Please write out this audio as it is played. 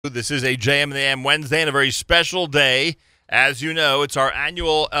This is a JM and the AM Wednesday and a very special day. As you know, it's our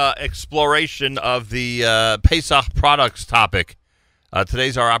annual exploration of the Pesach products topic.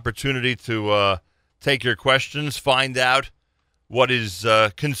 Today's our opportunity to take your questions, find out what is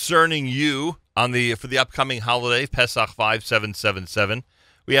concerning you for the upcoming holiday, Pesach 5777.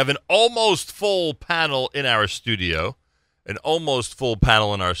 We have an almost full panel in our studio. We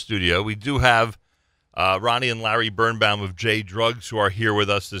do have Ronnie and Larry Birnbaum of J Drugs, who are here with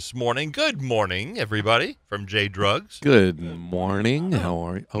us this morning. Good morning, everybody, from J Drugs. Good morning. How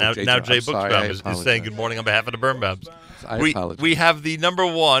are you? Now Jay Buchsbaum is saying good morning on behalf of the Birnbaums. We have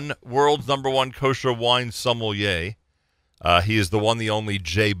the world's number one kosher wine sommelier. He is the one, the only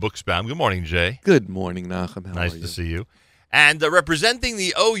Jay Buchsbaum. Good morning, Jay. Good morning, Nachum. How nice are you? to see you. And representing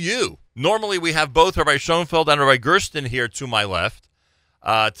the OU, normally we have both Rabbi Schoenfeld and Rabbi Gersten here to my left.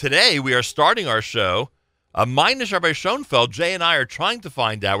 Today, we are starting our show. Minus Rabbi Schoenfeld, Jay and I are trying to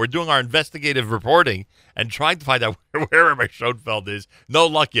find out. We're doing our investigative reporting and trying to find out where Rabbi Schoenfeld is. No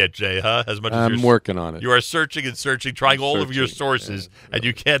luck yet, Jay, huh? As much as I'm working on it. You are searching and searching, trying all of your sources, and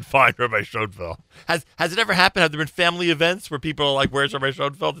you can't find Rabbi Schoenfeld. Has it ever happened? Have there been family events where people are like, "Where's Rabbi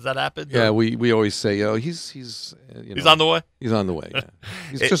Schoenfeld?" Has that happened? Yeah, we always say, "Oh, he's on the way." He's on the way. Yeah.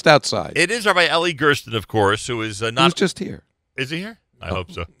 He's just outside. It is Rabbi Eli Gersten, of course, who is not. He's just here. Is he here? I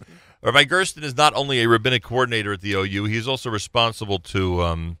hope so. Rabbi Gersten is not only a rabbinic coordinator at the OU, he is also responsible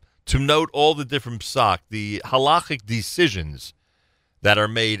to note all the different psak, the halachic decisions that are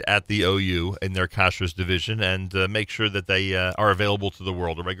made at the OU in their kashrus division, and make sure that they are available to the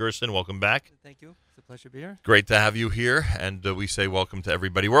world. Rabbi Gersten, welcome back. Thank you. It's a pleasure to be here. Great to have you here, and we say welcome to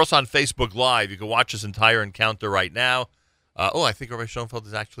everybody. We're also on Facebook Live. You can watch this entire encounter right now. I think Rabbi Schoenfeld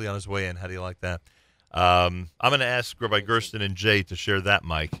is actually on his way in. How do you like that? I'm going to ask Rabbi Gersten and Jay to share that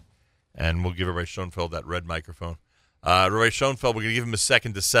mic, and we'll give Rabbi Schoenfeld that red microphone. Rabbi Schoenfeld, we're going to give him a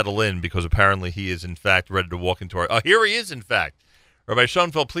second to settle in because apparently he is, in fact, ready to walk into our... here he is, in fact. Rabbi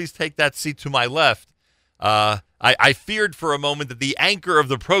Schoenfeld, please take that seat to my left. I feared for a moment that the anchor of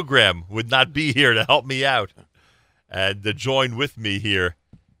the program would not be here to help me out and to join with me here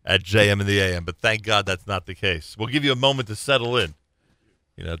at JM and the AM, but thank God that's not the case. We'll give you a moment to settle in.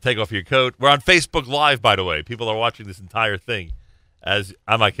 Take off your coat. We're on Facebook Live, by the way. People are watching this entire thing.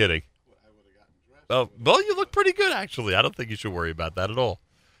 I'm not kidding. Oh, well, you look pretty good, actually. I don't think you should worry about that at all.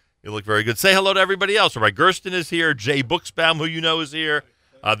 You look very good. Say hello to everybody else. Rabbi Gersten is here. Jay Buchsbaum, who you know is here.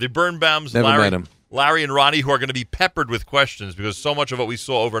 The Birnbaums, Never met him. Larry and Ronnie, who are going to be peppered with questions because so much of what we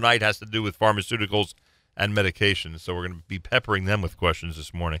saw overnight has to do with pharmaceuticals and medications. So we're going to be peppering them with questions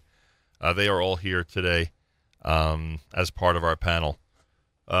this morning. They are all here today as part of our panel.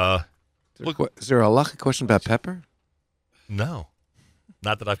 Is there a halachic question about pepper? No.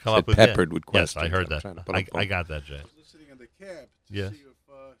 Not that I've come up with peppered yet. with questions. Yes, I heard that. I got that, Jay. I was listening in the cab Yeah.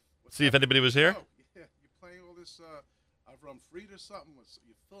 see if anybody was here? Oh, yeah, you're playing all this Avram Fried or something.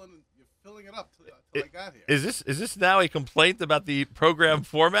 You're filling it up till I got here. Is this now a complaint about the program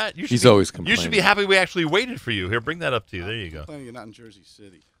format? He's always complaining. You should be happy we actually waited for you. Here, bring that up to you. There you go. Complaining you're not in Jersey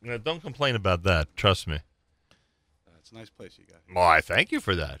City. No, don't complain about that. Trust me. It's a nice place you got here. Well, I thank you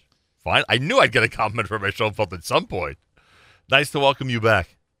for that. Fine. I knew I'd get a compliment from my Schoenfeld at some point. Nice to welcome you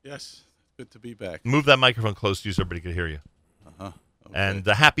back. Yes, good to be back. Move that microphone close to you so everybody can hear you. Okay. And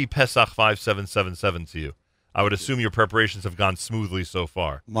happy Pesach 5777 to you. I would assume your preparations have gone smoothly so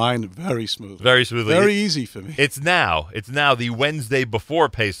far. Mine very smoothly. Very smoothly. Very easy for me. It's now the Wednesday before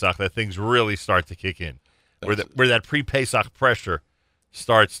Pesach that things really start to kick in, where that pre-Pesach pressure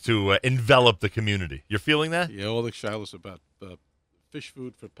starts to envelop the community. You're feeling that? Yeah, all the shilas about fish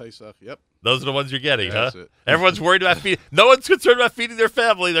food for Pesach. Yep. Those are the ones you're getting, That's huh? it. Everyone's worried about feeding. No one's concerned about feeding their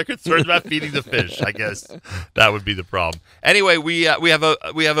family. They're concerned about feeding the fish. I guess that would be the problem. Anyway, we have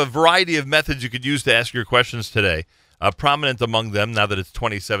a variety of methods you could use to ask your questions today. Prominent among them, now that it's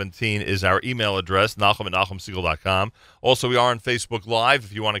 2017, is our email address, nachum@nachumsegal.com. Also, we are on Facebook Live.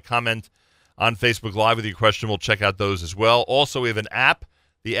 If you want to comment on Facebook Live with your question, we'll check out those as well. Also, we have an app,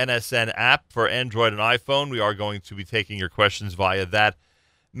 the NSN app for Android and iPhone. We are going to be taking your questions via that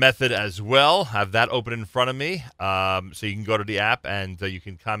method as well. Have that open in front of me, so you can go to the app and you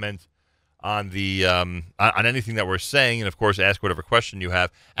can comment on the on anything that we're saying, and of course ask whatever question you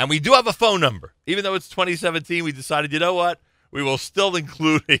have. And we do have a phone number, even though it's 2017. We decided, you know what, we will still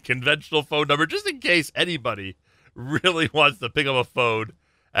include a conventional phone number just in case anybody really wants to pick up a phone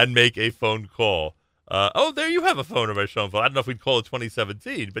and make a phone call. There you have a phone number, Schoenfeld. I don't know if we'd call it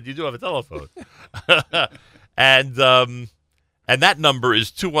 2017, but you do have a telephone. And that number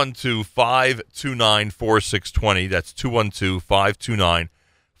is 212-529-4620. That's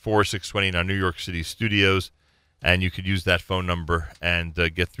 212-529-4620 in our New York City studios. And you could use that phone number and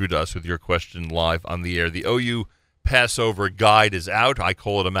get through to us with your question live on the air. The OU Passover Guide is out. I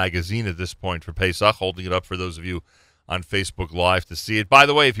call it a magazine at this point for Pesach, holding it up for those of you on Facebook Live to see it. By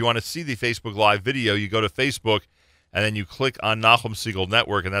the way, if you want to see the Facebook Live video, you go to Facebook and then you click on Nachum Segal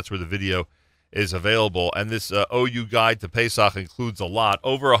Network, and that's where the video is available. And this OU Guide to Pesach includes a lot.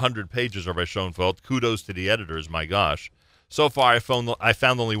 Over 100 pages, Rabbi Schoenfeld. Kudos to the editors, my gosh. So far, I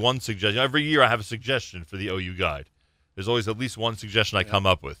found only one suggestion. Every year I have a suggestion for the OU Guide. There's always at least one suggestion I come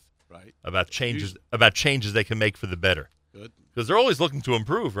up with about changes they can make for the better. Good. Because they're always looking to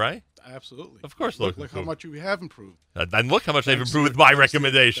improve, right? Absolutely. Of course, look how much you have improved. And look how much they've improved with my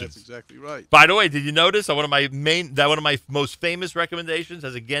recommendations. That's exactly right. By the way, did you notice that one of my most famous recommendations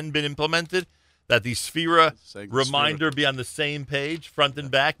has again been implemented? That the Sphera reminder be on the same page, front and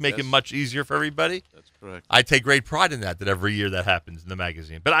back, make it much easier for everybody. That's correct. I take great pride in that every year that happens in the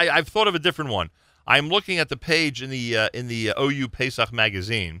magazine. But I've thought of a different one. I'm looking at the page in the OU Pesach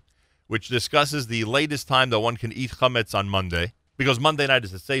magazine, which discusses the latest time that one can eat chametz on Monday, because Monday night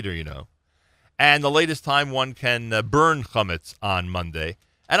is a Seder, you know, and the latest time one can burn chametz on Monday.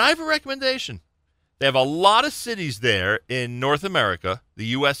 And I have a recommendation. They have a lot of cities there in North America, the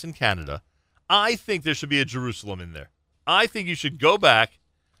U.S. and Canada. I think there should be a Jerusalem in there. I think you should go back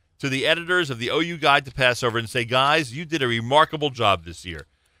to the editors of the OU Guide to Passover and say, guys, you did a remarkable job this year.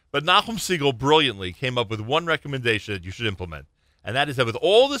 But Nachum Segal brilliantly came up with one recommendation that you should implement, and that is that with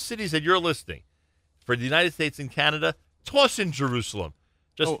all the cities that you're listing for the United States and Canada, toss in Jerusalem.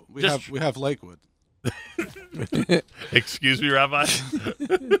 We have Lakewood. Excuse me, Rabbi?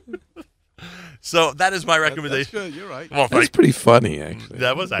 So that is my recommendation. That's good. You're right. Well, That's pretty funny, actually.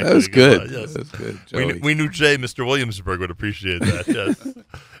 That was actually that was good. Yes. That was good. Joey. We knew Jay, Mr. Williamsburg, would appreciate that. Yes.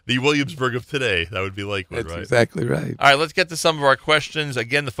 The Williamsburg of today. That would be Lakewood, That's right? exactly right. All right, let's get to some of our questions.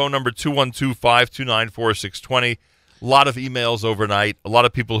 Again, the phone number 212-529-4620. A lot of emails overnight. A lot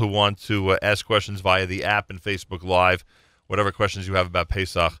of people who want to ask questions via the app and Facebook Live. Whatever questions you have about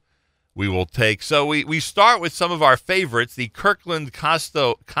Pesach, we will take. So we start with some of our favorites, the Kirkland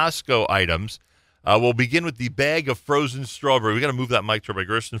Costco items. We'll begin with the bag of frozen strawberry. We got to move that mic to Rabbi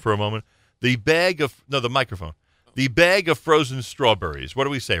Gersten for a moment. The microphone. The bag of frozen strawberries. What do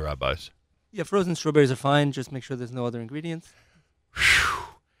we say, rabbis? Yeah, frozen strawberries are fine. Just make sure there's no other ingredients. Whew.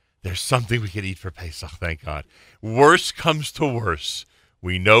 There's something we can eat for Pesach, thank God. Worse comes to worse.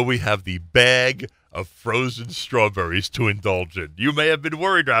 We know we have the bag of frozen strawberries to indulge in. You may have been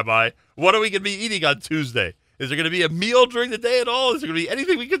worried, Rabbi. What are we going to be eating on Tuesday? Is there going to be a meal during the day at all? Is there going to be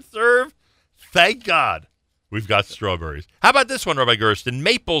anything we can serve? Thank God we've got strawberries. How about this one, Rabbi Gersten?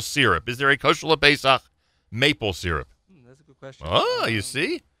 Maple syrup. Is there a kosher Pesach maple syrup? That's a good question. Oh, you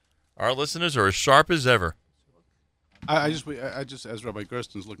see? Our listeners are as sharp as ever. I just, as Rabbi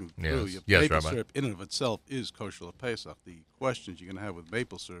Gersten's looking through, Yes, maple Rabbi. syrup in and of itself is kosher Pesach. The questions you're going to have with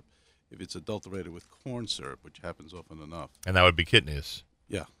maple syrup, if it's adulterated with corn syrup, which happens often enough. And that would be kitnius.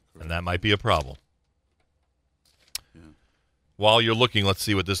 Yeah. And that might be a problem. Yeah. While you're looking, let's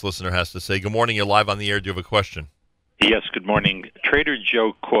see what this listener has to say. Good morning. You're live on the air. Do you have a question? Yes, good morning. Trader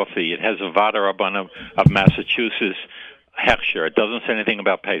Joe Coffee. It has a Vada Rabbanim of Massachusetts Heksher. It doesn't say anything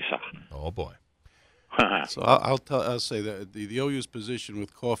about Pesach. Oh, boy. So I'll say that the OU's position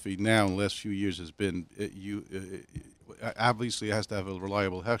with coffee now in the last few years has been obviously it has to have a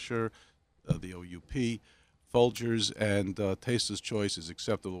reliable Heksher, the OUP, Folgers, and Taster's Choice is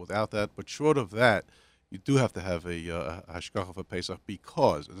acceptable without that. But short of that, you do have to have a hashgacha for Pesach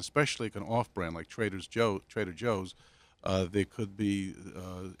because, and especially like an off-brand like Trader Joe's, there could be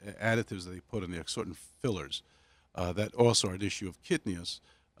additives that they put in there, certain fillers that also are an issue of kitnius.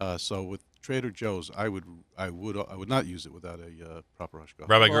 So with Trader Joe's, I would not use it without a proper hashgacha.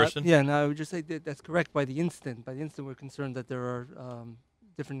 Rabbi Gersten? Yeah, no, I would just say that's correct by the instant. By the instant, we're concerned that there are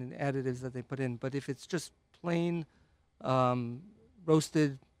different additives that they put in. But if it's just plain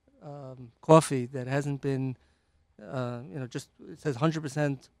roasted coffee that hasn't been, just it says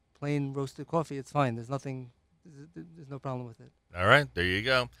 100% plain roasted coffee, it's fine. There's no problem with it. All right, there you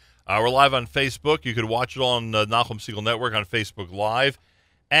go. We're live on Facebook. You could watch it on Nachum Segal Network on Facebook Live.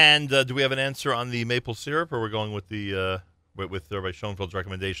 And do we have an answer on the maple syrup, or we're going with the with Rabbi Schoenfeld's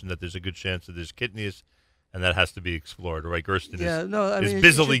recommendation that there's a good chance that there's kitnius, and that has to be explored? Rabbi Gersten is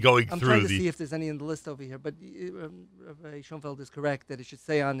busily going I'm through trying to see if there's any in the list over here, but Rabbi Schoenfeld is correct that it should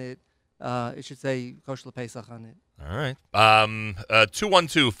say on it. It should say kosher Pesach on it. All right.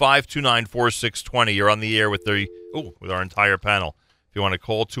 212-529-4620. You're on the air with our entire panel. If you want to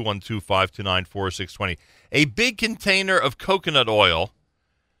call 212-529-4620. A big container of coconut oil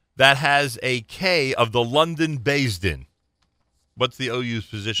that has a K of the London Beis Din. What's the OU's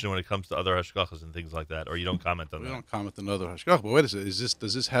position when it comes to other hashgachas and things like that, or you don't comment on We that? don't comment on other hashgacha. But wait a second,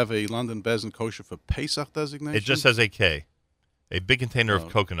 does this have a London Beis kosher for Pesach designation? It just says a K, a big container of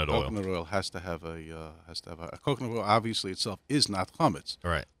coconut oil. Coconut oil has to have a coconut oil. Obviously, itself is not chametz, All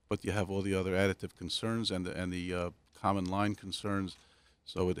right. but you have all the other additive concerns and the common line concerns,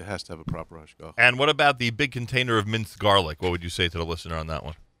 so it has to have a proper hashgacha. And what about the big container of minced garlic? What would you say to the listener on that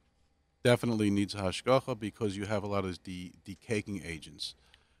one? Definitely needs hashgacha because you have a lot of decaking agents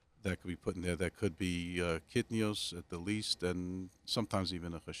that could be put in there. That could be kitnios at the least, and sometimes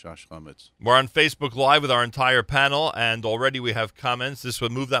even a chashash chametz. We're on Facebook Live with our entire panel, and already we have comments. This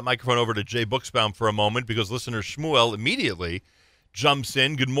would move that microphone over to Jay Buchsbaum for a moment because listener Shmuel immediately jumps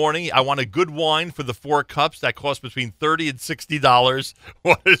in. Good morning. I want a good wine for the 4 cups that cost between $30 and $60.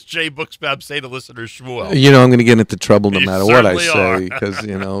 What does Jay Buchsbaum say to listener Shmuel? You know, I'm going to get into trouble no You matter what I certainly say are.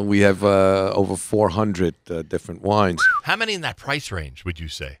 because, we have over 400 different wines. How many in that price range would you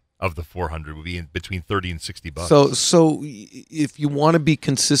say of the 400 would be in between $30 and $60? So if you want to be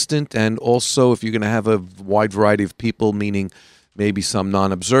consistent and also if you're going to have a wide variety of people, meaning maybe some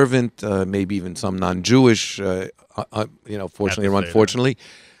non-observant, maybe even some non-Jewish, fortunately or unfortunately,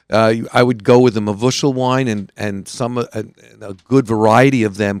 I would go with the Mavushal wine, and some a good variety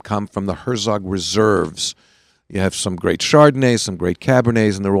of them come from the Herzog Reserves. You have some great Chardonnays, some great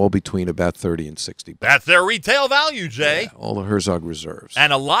Cabernets, and they're all between about $30 and $60. That's their retail value, Jay. Yeah, all the Herzog Reserves.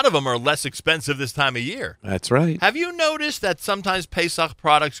 And a lot of them are less expensive this time of year. That's right. Have you noticed that sometimes Pesach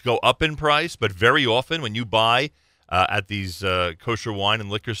products go up in price, but very often when you buy at these kosher wine and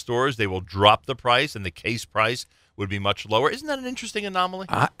liquor stores, they will drop the price and the case price would be much lower? Isn't that an interesting anomaly?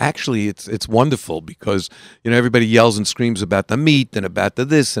 Actually, it's wonderful because everybody yells and screams about the meat and about the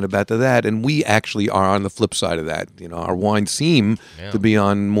this and about the that, and we actually are on the flip side of that. Our wines seem to be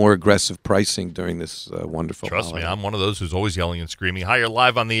on more aggressive pricing during this wonderful Trust holiday. me, I'm one of those who's always yelling and screaming. Hi, you're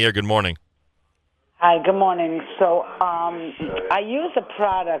live on the air. Good morning. Hi, good morning. So I use a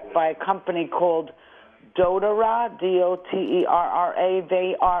product by a company called doTERRA, DOTERRA.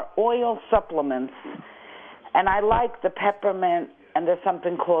 They are oil supplements. And I like the peppermint, and there's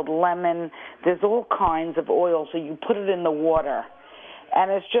something called lemon. There's all kinds of oil, so you put it in the water. And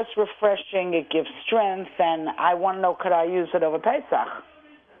it's just refreshing. It gives strength, and I want to know, could I use it over Pesach?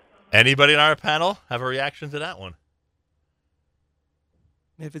 Anybody in our panel have a reaction to that one?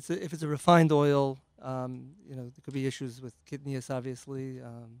 If it's a refined oil, there could be issues with kidneys, obviously,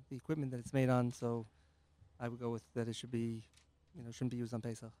 the equipment that it's made on. So I would go with that. It should be, shouldn't be used on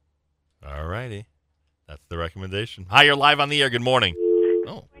Pesach. All righty. That's the recommendation. Hi, you're live on the air. Good morning.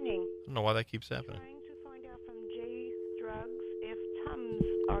 Oh, Morning. I don't know why that keeps happening. Trying to find out from Jay's Drugs if Tums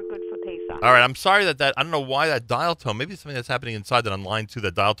are good for Pesach. All right, I'm sorry that I don't know why that dial tone, maybe it's something that's happening inside that on line 2,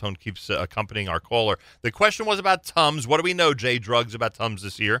 that dial tone keeps accompanying our caller. The question was about Tums. What do we know, Jay Drugs, about Tums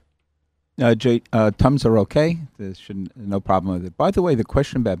this year? Jay, Tums are okay. There's no problem with it. By the way, the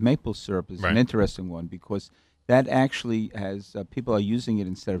question about maple syrup is an interesting one because that actually has people are using it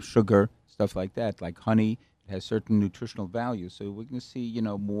instead of sugar, stuff like that, like honey. It has certain nutritional value. So we're going to see,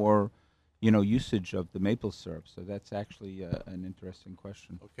 more, usage of the maple syrup. So that's actually an interesting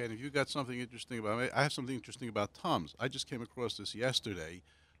question. Okay, and if you got something interesting about I have something interesting about Tums. I just came across this yesterday.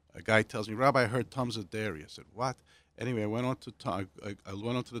 A guy tells me, Rabbi, I heard Tums are dairy. I said, what? Anyway, I went on to I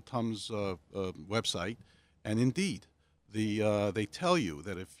went onto the Tums website, and indeed, they tell you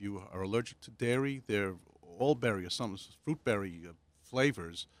that if you are allergic to dairy, all berry or some fruit berry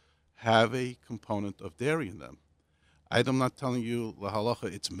flavors have a component of dairy in them. I'm not telling you la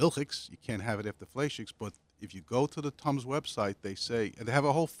halacha it's milchiks. You can't have it after fleishiks, but if you go to the Tums website, they say, and they have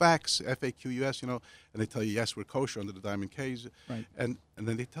a whole FAQs, FAQs, and they tell you, yes, we're kosher under the Diamond K's. Right. And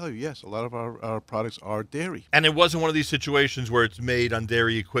then they tell you, yes, a lot of our products are dairy. And it wasn't one of these situations where it's made on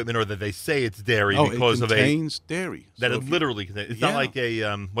dairy equipment or that they say it's dairy because it of contains dairy. That So it if literally contains. It's not like a,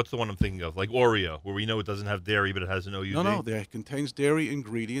 what's the one I'm thinking of? Like Oreo, where we know it doesn't have dairy, but it has an OUD. No, it contains dairy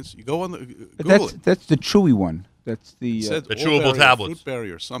ingredients. You go on the Google it. That's the chewy one. That's It said the all chewable berry or tablets. Fruit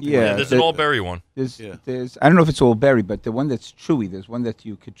berry or something. Yeah, Yeah, there's an all berry one. There's I don't know if it's all berry, but the one that's chewy, there's one that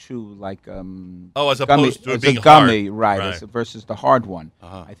you could chew like As gummy, opposed to it as being a gummy, hard. right? Versus the hard one.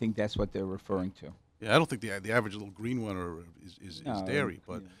 Uh-huh. I think that's what they're referring to. Yeah, I don't think the average little green one is No, dairy,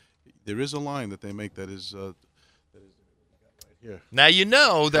 but there is a line that they make that is right here. Now you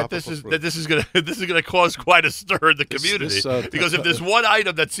know that this is gonna cause quite a stir in the community because if there's one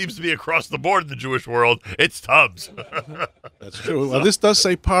item that seems to be across the board in the Jewish world, it's Tums. That's true. Well, this does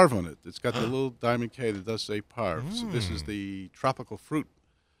say parv on it. It's got the little diamond K that does say parv. So this is the tropical fruit.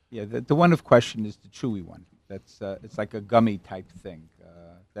 Yeah, the one of question is the chewy one. That's it's like a gummy type thing.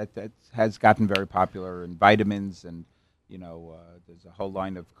 That has gotten very popular in vitamins and There's a whole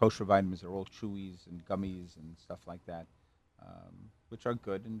line of kosher vitamins. They're all chewies and gummies and stuff like that, which are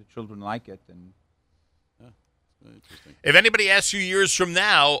good, and the children like it. And interesting. If anybody asks you years from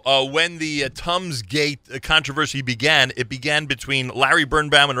now when the Tums Gate controversy began, it began between Larry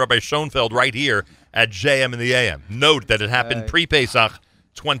Birnbaum and Rabbi Schoenfeld right here at JM in the AM. Note that it happened pre-Pesach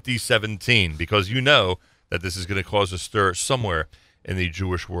 2017 because you know that this is going to cause a stir somewhere in the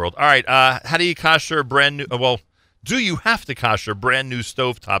Jewish world. All right, how do you kosher brand new? Do you have to kosher brand new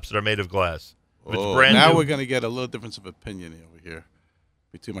stovetops that are made of glass? If it's brand now new, we're going to get a little difference of opinion over here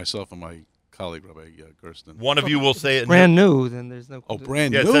between myself and my colleague, Rabbi Gersten. one of you will say it. Brand new, then there's no.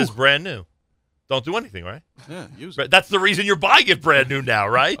 Brand Yeah, new? it says brand new. Don't do anything, right? Yeah, use But it. that's the reason you're buying it brand new now,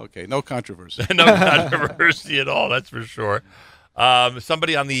 right? Okay, no controversy. No controversy at all. That's for sure.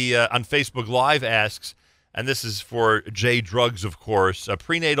 Somebody on the on Facebook Live asks, and this is for J Drugs, of course,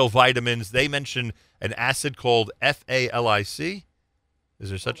 prenatal vitamins. They mention an acid called FALIC. Is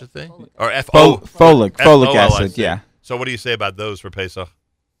there such a thing? Or folic FOLIC. acid, yeah. So what do you say about those for Pesach?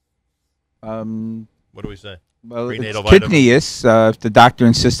 What do we say? Well, Prenatal it's vitamins. kidneys. If the doctor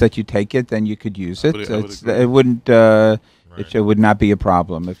insists that you take it, then you could use it. I would agree. It wouldn't. It would not be a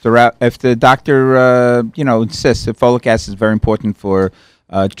problem if the doctor insists. That folic acid is very important for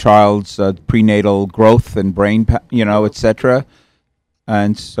child's prenatal growth and brain, etc.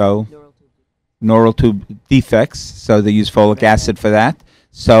 And so neural tube defects. So they use folic acid for that.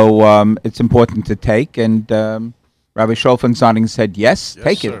 So it's important to take. And Rabbi Schulfen's nodding said, yes,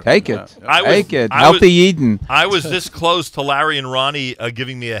 take sir. it, take Yeah, it, yeah. take it. Healthy Eden. I was this close to Larry and Ronnie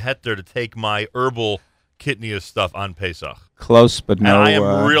giving me a heter to take my herbal kidney stuff on Pesach. Close, but no. And I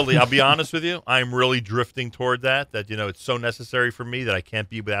am really, I'll be honest with you, I'm really drifting toward that, it's so necessary for me that I can't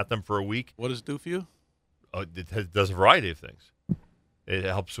be without them for a week. What does it do for you? It does a variety of things. It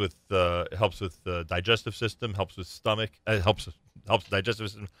helps with the digestive system, helps with stomach, helps with digestive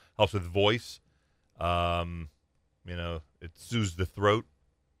system, helps with voice. It soothes the throat.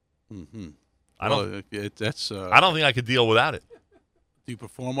 Mm-hmm. I don't think I could deal without it. Do you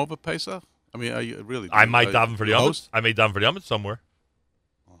perform over Pesach? I mean, are you really? I might daven for the host. Yom. I may daven for the Yom somewhere.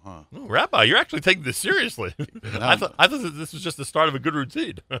 Uh-huh. Oh, Rabbi, you're actually taking this seriously. I thought that this was just the start of a good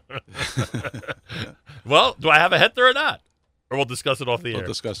routine. Well, do I have a heter or not? Or we'll discuss it off the air. We'll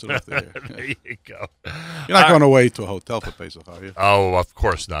discuss it off the air. There you go. You're not going away to a hotel for Pesach, are you? Oh, of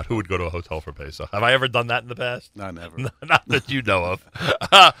course not. Who would go to a hotel for Pesach? Have I ever done that in the past? No, never. Not that you know of.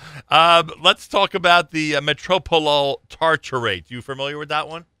 Let's talk about the Metropolol tartrate. You familiar with that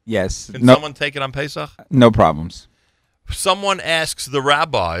one? Yes. Can someone take it on Pesach? No problems. Someone asks the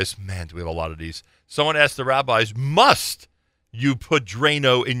rabbis, man, do we have a lot of these? Someone asks the rabbis, must you put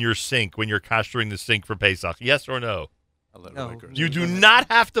Drano in your sink when you're koshering the sink for Pesach? Yes or no? No. You do not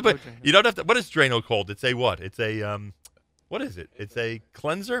have to, but you don't have to. What is Drano called? It's a what? It's a, what is it? It's a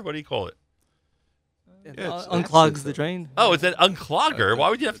cleanser? What do you call it? Unclogs the drain. Oh, it's an unclogger. Why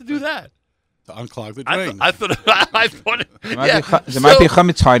would you have to do that? To unclog the drain. I thought There might be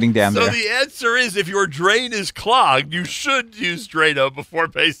chametz hiding down so there. the answer is, if your drain is clogged, you should use Drano before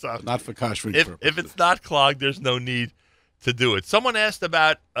Pesach. Not for koshering If purposes. it's not clogged, there's no need to do it. Someone asked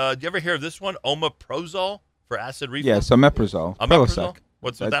about, do you ever hear of this one, omeprazole for acid reflux? Yes, omeprazole. Omeprazole? Prilosec.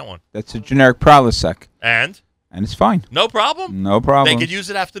 What's with that one? That's a generic Prilosec. And it's fine. no problem? No problem. They could use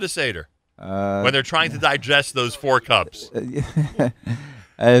it after the Seder when they're trying to digest those 4 cups.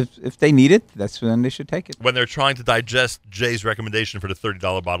 If they need it, that's when they should take it. When they're trying to digest Jay's recommendation for the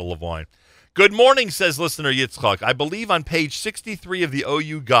 $30 bottle of wine. Good morning, says listener Yitzchak. I believe on page 63 of the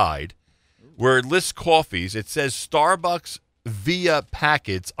OU guide, where it lists coffees, it says Starbucks Via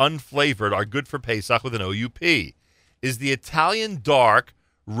packets, unflavored, are good for Pesach with an OUP. Is the Italian dark,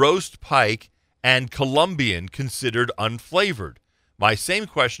 roast pike, and Colombian considered unflavored? My same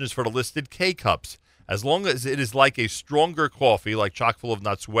question is for the listed K-Cups. As long as it is like a stronger coffee, like chock full of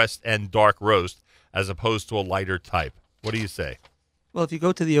nuts, West End dark roast, as opposed to a lighter type. What do you say? Well, if you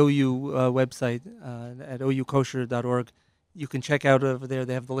go to the OU website at oukosher.org, you can check out over there.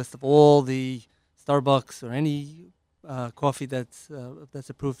 They have the list of all the Starbucks or any coffee that's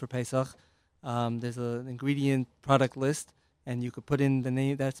approved for Pesach. There's an ingredient product list, and you could put in the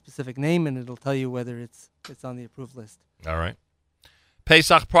name, that specific name, and it'll tell you whether it's on the approved list. All right.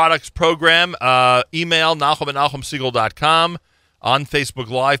 Pesach Products Program, email Nachum@NachumSegal.com. On Facebook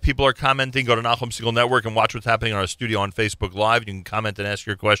Live, people are commenting. Go to Nachum Segal Network and watch what's happening in our studio on Facebook Live. You can comment and ask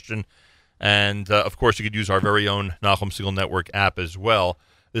your question. And, of course, you could use our very own Nachum Segal Network app as well.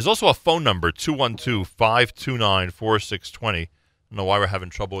 There's also a phone number, 212-529-4620. I don't know why we're having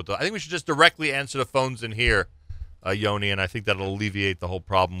trouble with that. I think we should just directly answer the phones in here, Yoni, and I think that'll alleviate the whole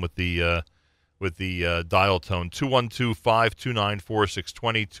problem with the with the dial tone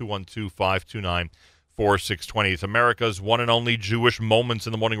 212-529-4620, 212-529-4620. It's America's one and only Jewish Moments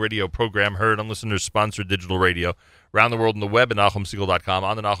in the Morning radio program, heard on listeners-sponsored digital radio around the world on the web at NachumSegal.com,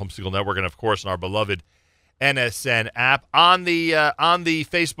 on the Nachum Segal Network, and, of course, on our beloved NSN app. On the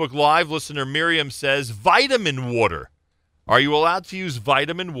Facebook Live, listener Miriam says, vitamin water. Are you allowed to use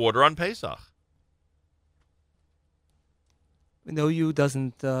vitamin water on Pesach? No, OU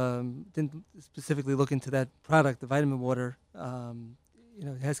didn't specifically look into that product, the vitamin water.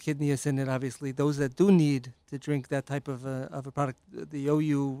 It has kidneys in it. Obviously, those that do need to drink that type of a product, the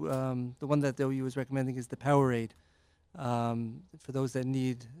OU, the one that the OU is recommending is the Powerade. For those that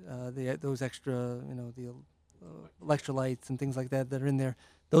need those extra, the electrolytes and things like that are in there.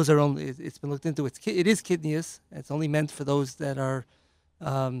 Those are only. It's been looked into. It is kidneys. It's only meant for those that are,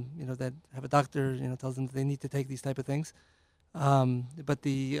 that have a doctor, tells them that they need to take these type of things. But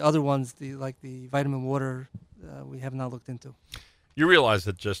the other ones, like the vitamin water, we have not looked into. You realize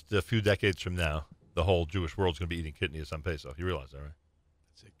that just a few decades from now, the whole Jewish world's going to be eating kidneys on Pesach. You realize that, right?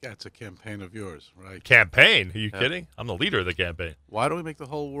 That's a campaign of yours, right? Campaign? Are you kidding? I'm the leader of the campaign. Why don't we make the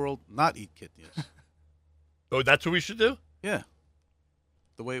whole world not eat kidneys? Oh, that's what we should do? Yeah.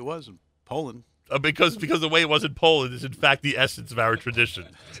 The way it was in Poland. Because the way it was in Poland is in fact the essence of our tradition.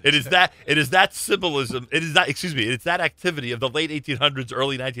 It is that symbolism. It's that activity of the late 1800s,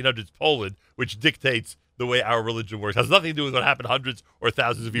 early 1900s Poland which dictates the way our religion works. It has nothing to do with what happened hundreds or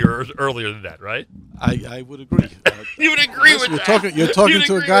thousands of years earlier than that, right? I would agree. You would agree with that? You're talking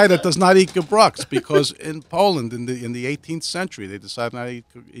to a guy that does not eat gebruks, because in Poland in the 18th century they decided not to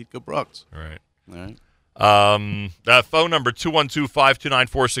eat gebruks. Right. All right. Phone number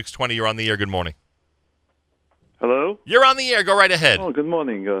 212-529-4620. You're on the air. Good morning. Hello? You're on the air. Go right ahead. Oh, good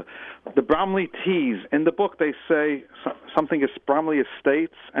morning. The Bromley teas. In the book, they say something is Bromley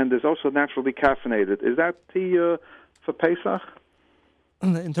Estates, and there's also naturally caffeinated. Is that tea for Pesach?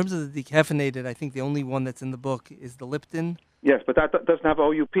 In terms of the decaffeinated, I think the only one that's in the book is the Lipton. Yes, but that doesn't have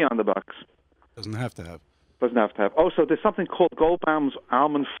OUP on the box. Doesn't have to have. Doesn't have to have. Also, there's something called Goldbaum's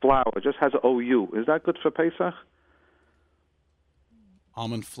almond flour. It just has an OU. Is that good for Pesach?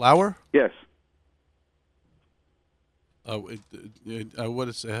 Almond flour? Yes. What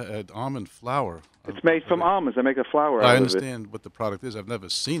is almond flour? It's made from almonds. They make a flour out I of it. understand what the product is. I've never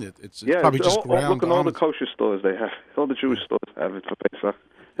seen it. It's it's probably just ground look in all the almonds. kosher stores they have. All the Jewish stores have it for Pesach.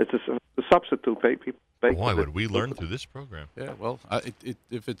 It's a substitute. People bake Boy, with would it. we learn through this program. Yeah, well,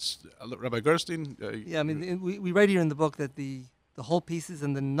 if it's Rabbi Gerstein. I mean, we write here in the book that the whole pieces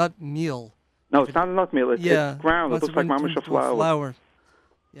and the nut meal. No, it's not a nut meal. It's ground. It looks like mamish flour.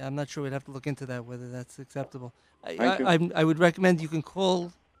 Yeah, I'm not sure. We'd have to look into that, whether that's acceptable. I would recommend you can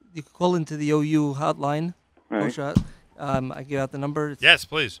call into the OU hotline. Right. I give out the number. Yes,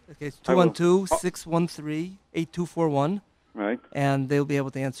 please. Okay, it's 212-613-8241. Right. And they'll be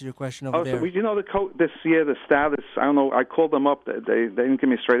able to answer your question over there. So this year the status, I don't know, I called them up. They didn't give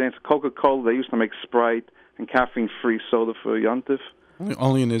me a straight answer. Coca-Cola, they used to make Sprite and caffeine-free soda for Yontif.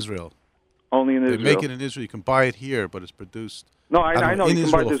 Only in Israel. Only in Israel. They make it in Israel. You can buy it here, but it's produced. No, I know. In You can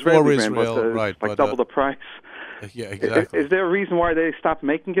Israel, buy the Israeli brand, Israel, but right? like double the price. Yeah, exactly. Is there a reason why they stopped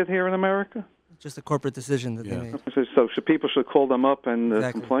making it here in America? Just a corporate decision that they made. So people should call them up and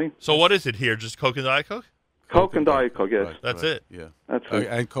complain? So what is it here? Just Coke and Diet Coke? Coke and Diet Coke, yes. Right, That's right, it. Yeah. That's it.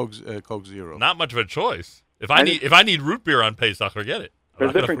 And Coke Zero. Not much of a choice. If I need root beer on Pesach, forget it.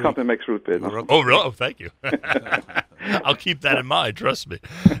 There's a different company that makes root beer. Oh, really? Oh, thank you. I'll keep that in mind. Trust me.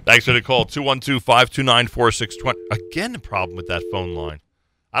 Thanks for the call. 212-529-4620. Again, a problem with that phone line.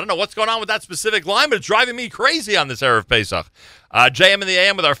 I don't know what's going on with that specific line, but it's driving me crazy on this Erev Pesach. JM in the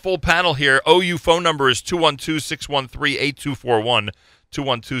AM with our full panel here. OU phone number is 212-613-8241.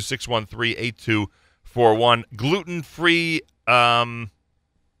 212-613-8241. Gluten-free. I'm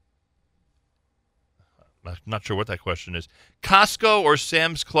not sure what that question is. Costco or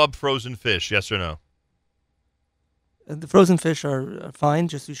Sam's Club frozen fish? Yes or no? The frozen fish are fine.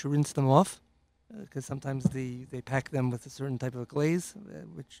 Just you should rinse them off. Because sometimes they pack them with a certain type of glaze,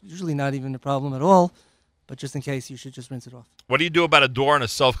 which usually not even a problem at all. But just in case, you should just rinse it off. What do you do about a door and a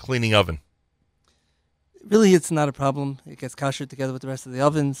self-cleaning oven? Really, it's not a problem. It gets kosher together with the rest of the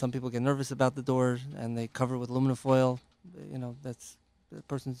oven. Some people get nervous about the door, and they cover it with aluminum foil. That's the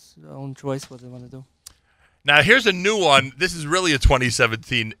person's own choice, what they want to do. Now, here's a new one. This is really a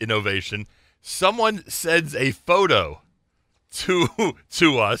 2017 innovation. Someone sends a photo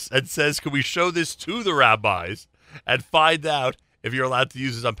to us and says, can we show this to the rabbis and find out if you're allowed to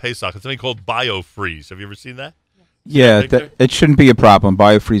use this on Pesach? It's something called BioFreeze. Have you ever seen that? Yeah, Victor? it shouldn't be a problem.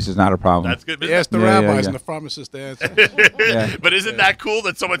 Biofreeze is not a problem. That's good. Yes, the Yeah, yeah, rabbis yeah. and the pharmacists answer. Yeah. But isn't that cool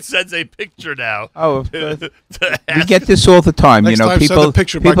that someone sends a picture now? Oh, to we ask- get this all the time. Next you know, time, people send a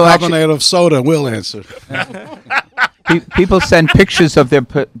picture people bicarbonate of soda, and we'll answer. people send pictures of their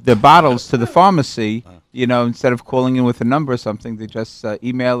bottles to the pharmacy. You know, instead of calling in with a number or something, they just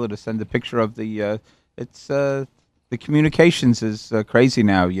email it or send a picture of the. The communications is crazy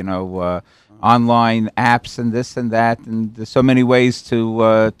now. You know, online apps and this and that, and there's so many ways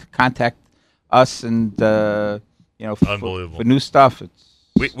to contact us and Unbelievable. for new stuff.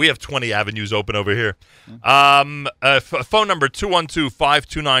 We have 20 avenues open over here. Phone number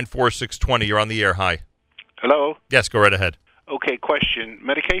 212-529-4620. You're on the air. Hi. Hello. Yes, go right ahead. Okay, question.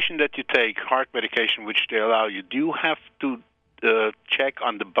 Medication that you take, heart medication, which they allow you, do you have to check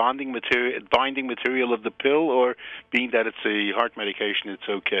on the binding material of the pill, or being that it's a heart medication, it's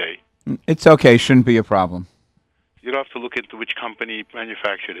okay? It's okay. Shouldn't be a problem. You don't have to look into which company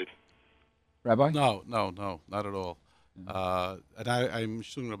manufactured it. Rabbi? No, not at all. And I'm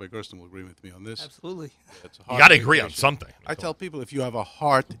assuming Rabbi Gersten will agree with me on this. Absolutely. It's a You heart got to agree on medication. something. I tell people if you have a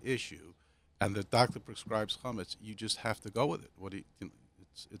heart issue and the doctor prescribes chametz, you just have to go with it.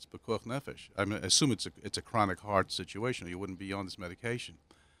 It's bekuach nefesh. I mean, I assume it's a chronic heart situation, or you wouldn't be on this medication.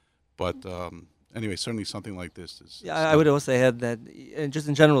 But anyway, certainly something like this is. Yeah, I would also add that, and just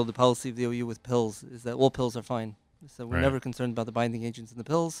in general, the policy of the OU with pills is that all pills are fine. So we're Right. never concerned about the binding agents in the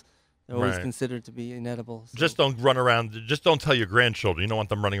pills. They're always Right. considered to be inedible. So Just don't run around. Just don't tell your grandchildren. You don't want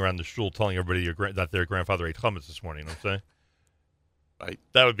them running around the shul telling everybody that their grandfather ate chametz this morning. You know what I'm saying? Right.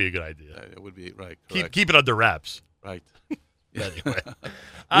 That would be a good idea. It would be right. Keep it under wraps. Right. Anyway.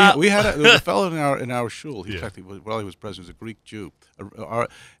 we had there was a fellow in our shul. He Yeah. actually, while he was president, was a Greek Jew,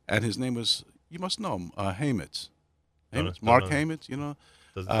 and his name was, you must know him, Hametz. Don't Mark know. Hametz, you know.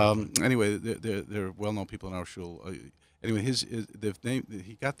 Anyway, they're well-known people in our shul. Anyway, the name,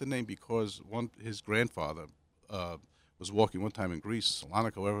 he got the name because his grandfather was walking one time in Greece,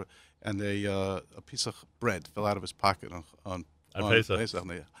 Salonika, wherever, and a piece of bread fell out of his pocket on Pesach. Pesach.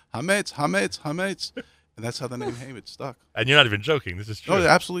 And they, Hametz, and that's how the name Hametz stuck. And you're not even joking. This is true. Oh,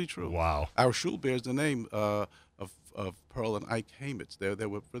 absolutely true. Wow. Our shul bears the name of Pearl and Ike Hametz. They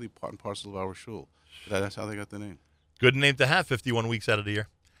were really part and parcel of our shul. That's how they got the name. Good name to have 51 weeks out of the year.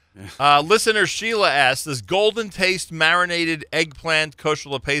 Listener Sheila asks, does Golden Taste marinated eggplant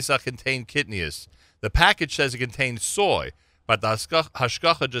kosher Pesach contain kitnius? The package says it contains soy, but the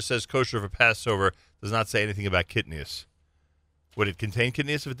hashgacha just says kosher for Passover, does not say anything about kitnius. Would it contain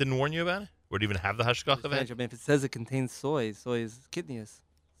kitnius if it didn't warn you about it? Would it even have the hashgacha of it? I mean, if it says it contains soy is kitnius.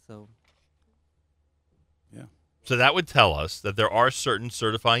 So So that would tell us that there are certain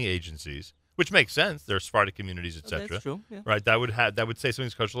certifying agencies, which makes sense. There are Sephardic communities, etc. that's true. Yeah. Right? That would say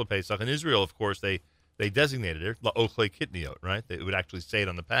something's kosher Pesach. In Israel, of course, they designated it la'ochle kitniot. Right? It would actually say it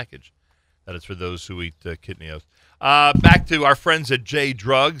on the package that it's for those who eat kitniot. Back to our friends at J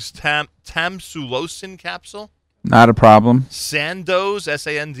Drugs. Tamsulosin capsule. Not a problem. Sandoz,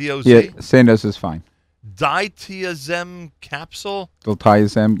 Sandoz. Yeah, Sandoz is fine. Diazem capsule.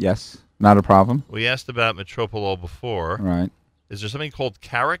 Diltiazem, yes, not a problem. We asked about Metropolol before. Right. Is there something called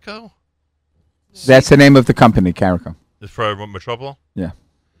Carico? That's the name of the company, Carico. Is for Metropolol? Yeah.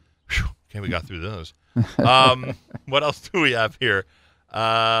 Whew, okay, we got through those. What else do we have here?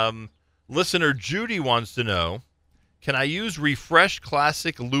 Listener Judy wants to know, can I use Refresh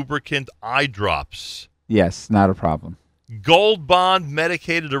Classic Lubricant Eye Drops? Yes, not a problem. Gold Bond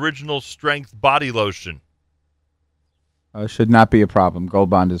Medicated Original Strength Body Lotion. Should not be a problem. Gold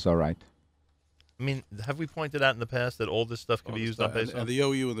Bond is all right. I mean, have we pointed out in the past that all this stuff can be used on and, Pesach? and the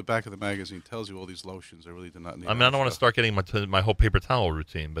OU in the back of the magazine tells you all these lotions. I really do not need. I mean, I don't want to start getting my whole paper towel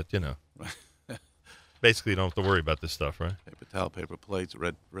routine, but, you know. Basically, you don't have to worry about this stuff, right? Paper towel, paper plates,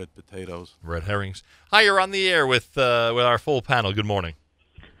 red potatoes, red herrings. Hi, you're on the air with our full panel. Good morning.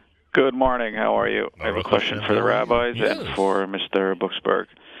 Good morning. How are you? I have a question for the rabbis and for Mr. Buchsberg.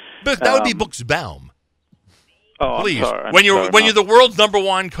 But that would be Buchsbaum. Oh, please. I'm sorry. When you're the world's number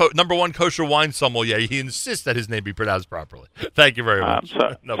one kosher wine sommelier, he insists that his name be pronounced properly. Thank you very much.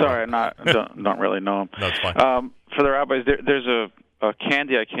 No sorry, don't really know him. No, it's fine. For the rabbis, there's a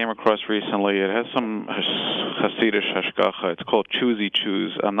candy I came across recently. It has some Hasidic hashgacha. It's called Choosy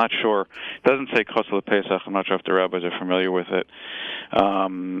Choose. I'm not sure. It doesn't say Kosel Pesach. I'm not sure if the rabbis are familiar with it.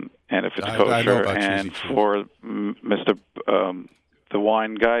 And if it's kosher. I know about and Choosy Choose. for Mr. The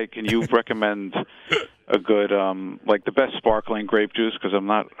wine guy, can you recommend a good, like the best sparkling grape juice? Because I'm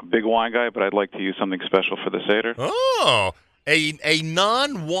not a big wine guy, but I'd like to use something special for the Seder. Oh, A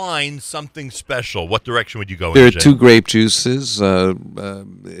non-wine something special. What direction would you go There in, are Jay? 2 grape juices.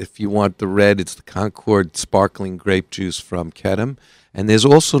 If you want the red, it's the Concord sparkling grape juice from Kedem, and there's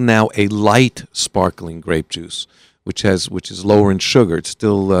also now a light sparkling grape juice, which is lower in sugar. It's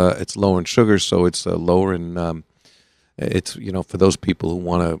still it's lower in sugar, so it's lower in. It's for those people who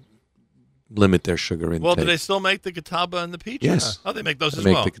want to limit their sugar intake. Well, do they still make the Catawba and the peach? Yes. Oh, they make those as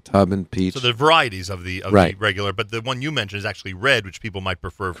They well. make the Catawba and peach. So the varieties of the Right. regular, but the one you mentioned is actually red, which people might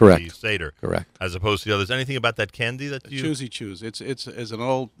prefer for Correct. the Seder. Correct. As opposed to the others. Anything about that candy that you... Choosy Choose. It's as an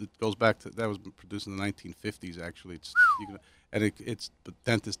old. It goes back to that was produced in the 1950s. Actually, but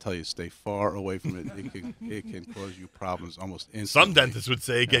dentists tell you stay far away from it. It can cause you problems almost instantly. Some dentists would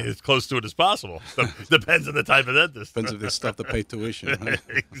say get as close to it as possible. So depends on the type of dentist. Depends if they still have to pay tuition. Right?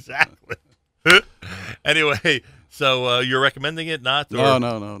 Exactly. Anyway, so you're recommending it, not?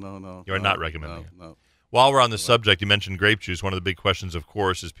 No. You're not recommending it. No. While we're on the subject, you mentioned grape juice. One of the big questions, of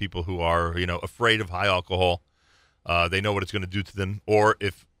course, is people who are, afraid of high alcohol. They know what it's going to do to them, or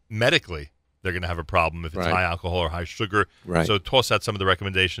if medically they're going to have a problem if it's Right. high alcohol or high sugar. Right. So toss out some of the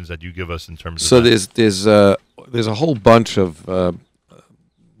recommendations that you give us in terms of So that. there's a whole bunch of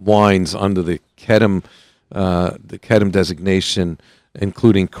wines under the Kedem designation,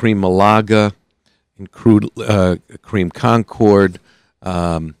 including Cream Malaga, Cream Concord,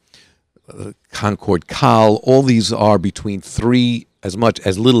 Concord Cal. All these are between as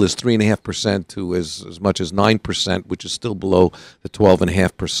little as 3.5% to as much as 9%, which is still below the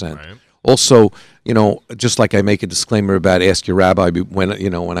 12.5%. Right. Also, just like I make a disclaimer about ask your rabbi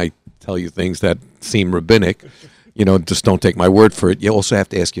when I tell you things that seem rabbinic, just don't take my word for it. You also have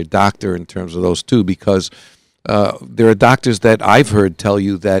to ask your doctor in terms of those too, because there are doctors that I've heard tell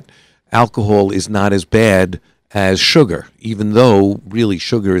you that alcohol is not as bad as sugar, even though really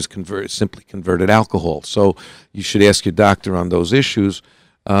sugar is simply converted alcohol. So you should ask your doctor on those issues.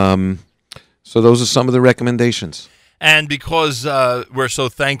 So those are some of the recommendations. And because we're so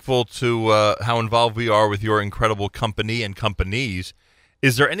thankful to how involved we are with your incredible company and companies,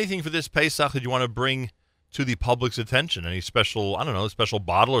 is there anything for this Pesach that you want to bring to the public's attention? Any special, special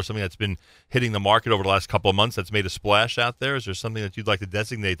bottle or something that's been hitting the market over the last couple of months that's made a splash out there? Is there something that you'd like to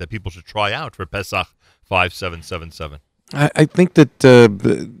designate that people should try out for Pesach 5777? I think that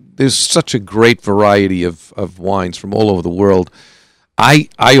there's such a great variety of wines from all over the world. I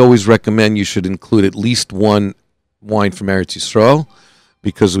always recommend you should include at least one wine from Eretz Yisrael,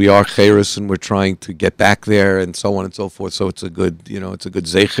 because we are Cheres and we're trying to get back there and so on and so forth. So it's a good,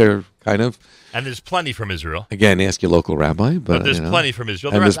 zecher kind of. And there's plenty from Israel. Again, ask your local rabbi, but there's plenty from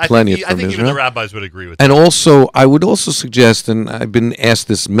Israel. And I there's plenty think, from I think even Israel. the rabbis would agree with And that. also, I would also suggest, and I've been asked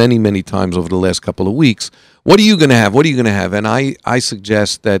this many, many times over the last couple of weeks, what are you going to have? What are you going to have? And I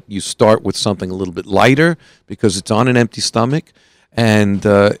suggest that you start with something a little bit lighter because it's on an empty stomach. And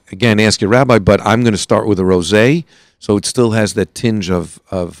again, ask your rabbi, but I'm going to start with a rosé, so it still has that tinge of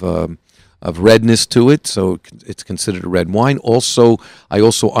redness to it, so it's considered a red wine. Also, I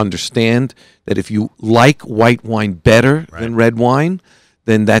also understand that if you like white wine better than red wine,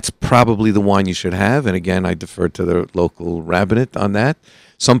 then that's probably the wine you should have. And again, I defer to the local rabbinate on that.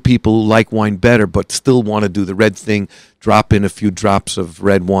 Some people like wine better but still want to do the red thing, drop in a few drops of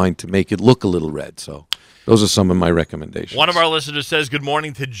red wine to make it look a little red. So those are some of my recommendations. One of our listeners says, good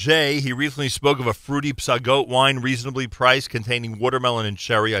morning to Jay. He recently spoke of a fruity psagot wine, reasonably priced, containing watermelon and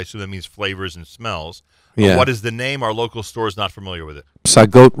cherry. I assume that means flavors and smells. Yeah. What is the name? Our local store is not familiar with it.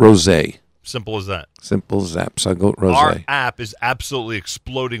 Psagot Rosé. Simple as that. Simple as that. Psagot Rosé. Our app is absolutely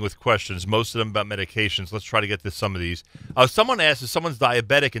exploding with questions, most of them about medications. Let's try to get to some of these. Someone asked, if someone's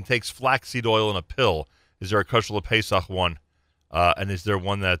diabetic and takes flaxseed oil in a pill, is there a kosher Pesach one? And is there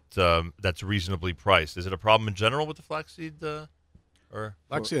one that's reasonably priced? Is it a problem in general with the flaxseed?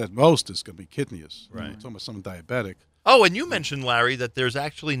 Flaxseed at most is going to be kidneys. Right. We're talking about someone diabetic. Oh, and you mentioned, Larry, that there's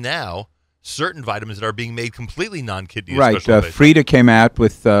actually now certain vitamins that are being made completely non-kidney. Right. Frida came out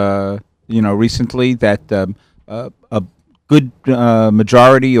with, recently that a good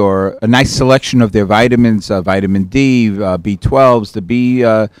majority or a nice selection of their vitamins, vitamin D, B12s, the B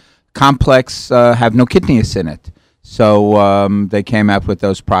complex, have no kidneys in it. So they came out with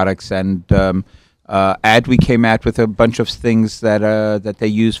those products, and Adwe came out with a bunch of things that they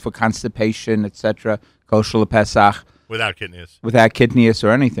use for constipation, etc. Kosher Pesach. Without kidneys. Without kidneys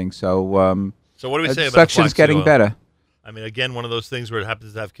or anything. So so what do we say about selection's getting oil? better. I mean, again, one of those things where it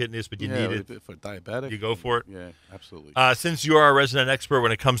happens to have kidneys, but you need it. For diabetic. You go for it? Yeah, absolutely. Since you are a resident expert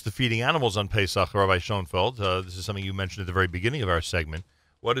when it comes to feeding animals on Pesach, Rabbi Schoenfeld, this is something you mentioned at the very beginning of our segment.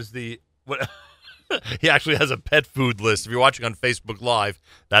 What is the... what? He actually has a pet food list. If you're watching on Facebook Live,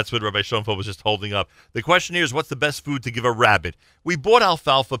 that's what Rabbi Schoenfeld was just holding up. The question here is, what's the best food to give a rabbit? We bought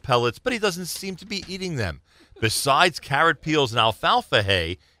alfalfa pellets, but he doesn't seem to be eating them. Besides carrot peels and alfalfa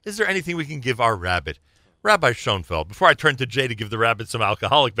hay, is there anything we can give our rabbit? Rabbi Schoenfeld, before I turn to Jay to give the rabbit some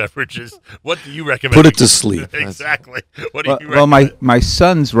alcoholic beverages, what do you recommend? Put it to sleep. Exactly. What do you recommend? Well, my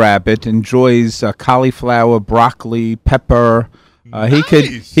son's rabbit enjoys cauliflower, broccoli, pepper.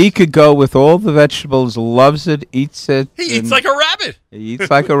 He could go with all the vegetables. Loves it, eats it. He eats like a rabbit. He eats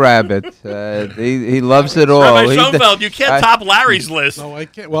like a rabbit. He loves it all. Rabbi Schoenfeld, you can't top Larry's list. No, I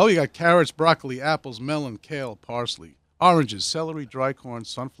can't. Well, you got carrots, broccoli, apples, melon, kale, parsley, oranges, celery, dry corn,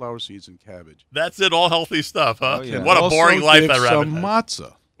 sunflower seeds, and cabbage. That's it, all healthy stuff, huh? Oh, yeah. What a boring Also life give that rabbit some has.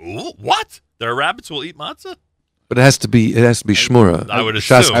 matzah. Ooh, what? There are rabbits who will eat matzah? But it has to be shmura. I would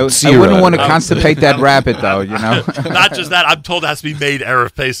Shas assume. I wouldn't want to I would- constipate that rabbit, though. You know. Not just that, I'm told it has to be made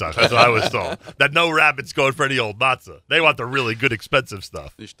Erev Pesach. That's what I was told. That no rabbit's going for any old matzah. They want the really good, expensive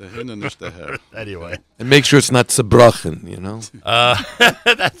stuff. Nicht der Hin and nicht der Her. Anyway. And make sure it's not zebrachen, you know?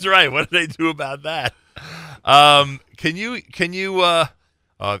 That's right. What do they do about that? Can you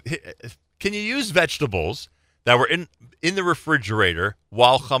use vegetables that were in the refrigerator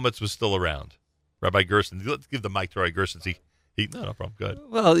while chametz was still around? Rabbi Gerson, let's give the mic to Rabbi Gerson. No problem. Go ahead.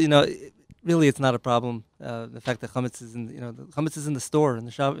 Well, really, it's not a problem. The fact that chametz is the chametz is in the store, in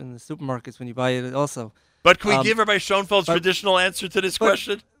the shop, in the supermarkets when you buy it. Also, But can we give Rabbi Schoenfeld's traditional answer to this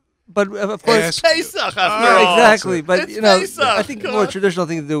question? But of course, It's Pesach after all. exactly. But It's Pesach. I think the Come more on. traditional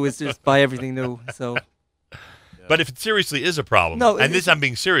thing to do is just buy everything new. So, But if it seriously is a problem, No, and this I'm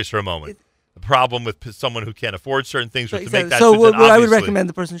being serious for a moment, the problem with someone who can't afford certain things, or to make that so switch, what then I would obviously- recommend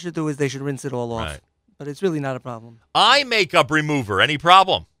the person should do is they should rinse it all off. Right. But it's really not a problem. eye makeup remover, any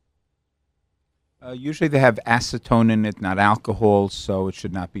problem? Usually they have acetone in it, not alcohol, so it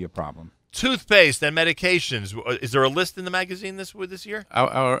should not be a problem. Toothpaste and medications. Is there a list in the magazine this year?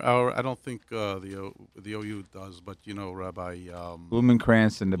 Our I don't think the OU does, but Rabbi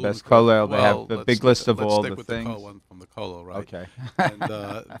Blumenkrantz and the best color. They have the big list of let's all stick the with things. The one from the Kolo, right? Okay.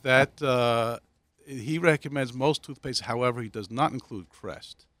 And he recommends most toothpaste. However, he does not include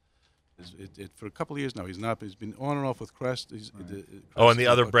Crest. For a couple of years now, he's been on and off with Crest. Crest, and the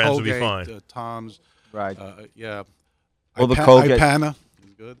other brands will be Colgate, fine. Tom's, Right. yeah. Well, the Colgate. Ipana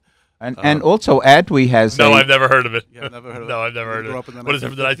is good. And also Adwe has No, I've never heard of it. Yeah, never heard of No, it. I've never heard grew of up it. in the What is it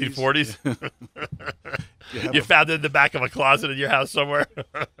from the 1940s? You found it in the back of a closet in your house somewhere?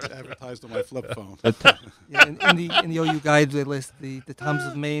 It's advertised on my flip phone. Yeah, in the OU guide, they list the Toms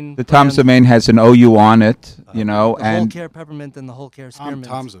of Maine. The Tom's of brand, Maine has an OU on it, the and Whole Care Peppermint and the Whole Care Spearmint.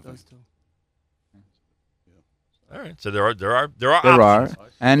 Tom's of those two. All right, so there are options.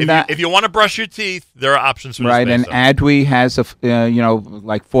 and If you want to brush your teeth, there are options for right, this and based on- Adwe has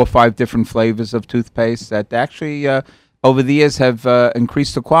like 4 or 5 different flavors of toothpaste that actually over the years have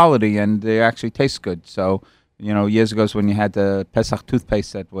increased the quality and they actually taste good. So years ago when you had the Pesach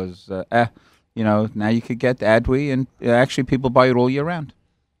toothpaste that was now you could get Adwe and actually people buy it all year round.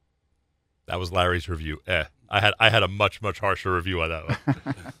 That was Larry's review. I had a much harsher review on that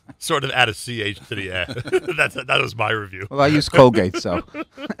one. Sort of add a CH to the that was my review. Well, I use Colgate, so.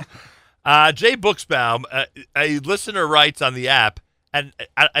 Jay Buxbaum, a listener writes on the app, and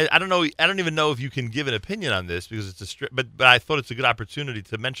I don't know. I don't even know if you can give an opinion on this because it's but I thought it's a good opportunity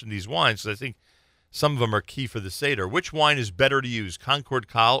to mention these wines because I think some of them are key for the Seder. Which wine is better to use, Concord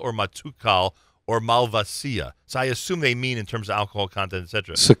Kal or Matukal or Malvasia? So I assume they mean in terms of alcohol content,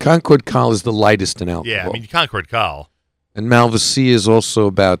 etc. So Concord Kal is the lightest in alcohol. Yeah, I mean Concord Kal. And Malvasia is also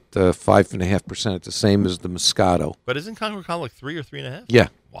about 5.5%. It's the same as the Moscato. But isn't Concord Kal like 3 or 3.5? Yeah.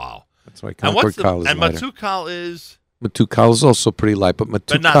 Wow. That's why And Concord Kal is and lighter. Matukal is Matukal is also pretty light, but Matukal...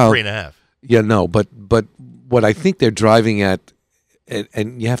 but not 3.5. Yeah, no, but what I think they're driving at,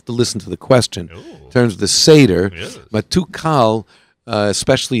 and you have to listen to the question, in terms of the Seder, Yes. Matukal,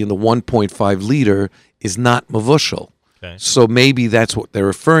 especially in the 1.5 liter, is not mavushal. Okay. So maybe that's what they're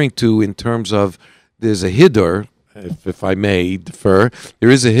referring to in terms of there's a hidur, if I may defer, there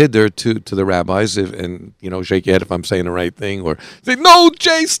is a hidur to the rabbis, and shake your head if I'm saying the right thing, or say, no,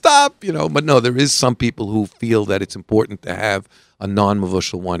 Jay, stop, but no, there is some people who feel that it's important to have a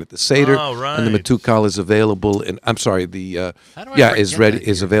non-mavushal wine at the Seder, Oh, right. and the Matukal is available, and I'm sorry, How do I forget that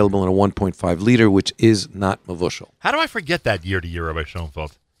is available in a 1.5 liter, which is not mavushal. How do I forget that year to year, Rabbi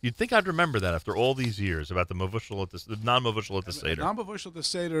Schoenfeld? You'd think I'd remember that after all these years about the mavushal the non-mavushal at the Seder. Non-mavushal at the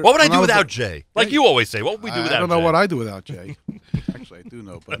Seder. What would I when do was without a- Jay? Like you always say, what would we do without Jay? I don't know what I do without Jay. Actually, I do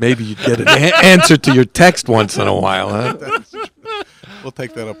know, but Maybe you get an answer to your text once in a while, huh? That's true. We'll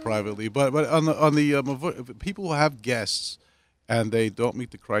take that up privately. But on the people who have guests and they don't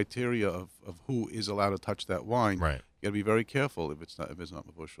meet the criteria of who is allowed to touch that wine, Right. you got to be very careful if it's not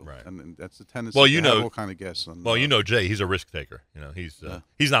mevushal. Right. And that's the tendency. Well, to you have know, all kind of guests. Jay, he's a risk taker. He's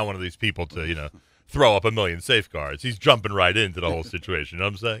not one of these people to throw up a million safeguards. He's jumping right into the whole situation. You know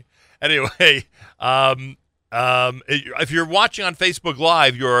what I'm saying? Anyway, if you're watching on Facebook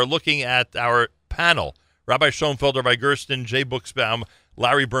Live, you're looking at our panel: Rabbi Schoenfeld, Rabbi Gersten, Jay Buchsbaum,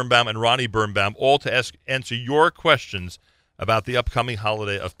 Larry Birnbaum, and Ronnie Birnbaum, all to answer your questions about the upcoming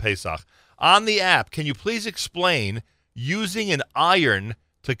holiday of Pesach. On the app, can you please explain using an iron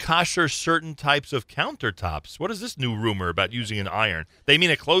to kosher certain types of countertops? What is this new rumor about using an iron? They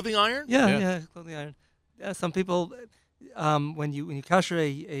mean a clothing iron? Yeah, clothing iron. Yeah, some people, when you kosher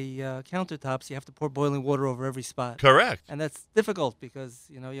a countertops, you have to pour boiling water over every spot. Correct. And that's difficult because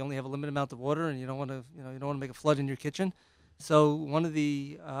you only have a limited amount of water, and you don't want to make a flood in your kitchen. So one of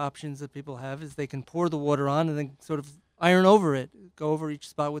the options that people have is they can pour the water on and then sort of iron over it, go over each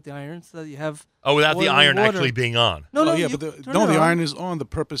spot with the iron, so that you have. Without the iron water. actually being on. No, the iron is on. The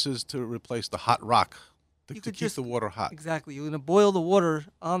purpose is to replace the hot rock to keep the water hot. Exactly. You're going to boil the water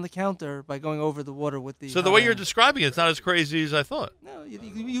on the counter by going over the water with the. So the way you're describing it's not as crazy as I thought. No,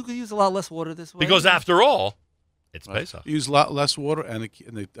 you could use a lot less water this way. Because after all, it's Pesach. You use a lot less water, and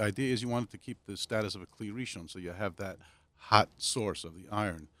the idea is you want it to keep the status of a kli rishon, so you have that hot source of the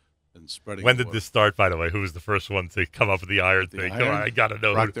iron. And spreading. When did this start, by the way? Who was the first one to come up with the iron thing? Come on, I gotta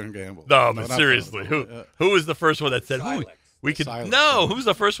know. Procter & Gamble. No, but seriously, who was the first one that said we could? No, who's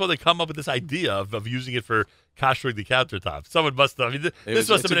the first one to come up with this idea of using it for koshering the countertop? Someone must have. I mean, this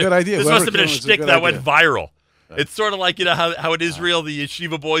must have been a good idea. This must have been a shtick that went viral. It's sort of like how in Israel the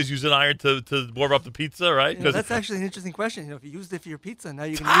yeshiva boys use an iron to warm up the pizza, right? That's actually an interesting question. If you used it for your pizza, now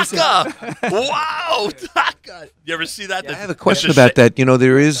you can use it. Wow, taka! You ever see that? I have a question about that.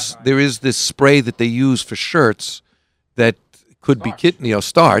 There is this spray that they use for shirts that could be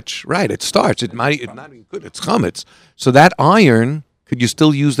starch. Right, it's starch. It's not even good. It's chametz. So that iron, could you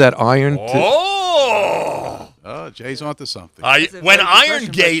still use that iron? Oh, Jay's onto something. When Iron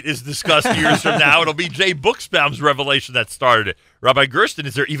Gate is discussed years from now, it'll be Jay Buchsbaum's revelation that started it. Rabbi Gersten,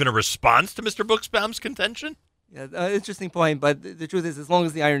 is there even a response to Mr. Buchsbaum's contention? Yeah, interesting point. But the truth is, as long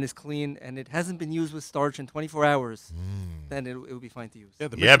as the iron is clean and it hasn't been used with starch in 24 hours, then it will be fine to use.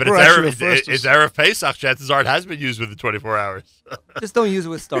 But it's Erev Pesach. Chances are it has been used within 24 hours. Just don't use it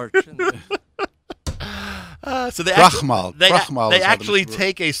with starch. So they actually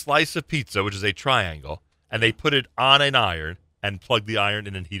take a slice of pizza, which is a triangle, and they put it on an iron and plug the iron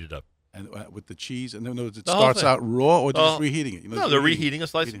in and heat it up. And with the cheese, and then it starts out raw or just reheating it? No, they're reheating a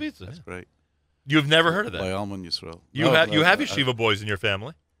slice of pizza. That's great. You've never heard of that? By Almond Yisrael. You have yeshiva boys in your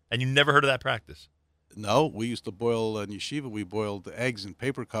family, and you never heard of that practice? No, we used to boil in yeshiva. We boiled eggs in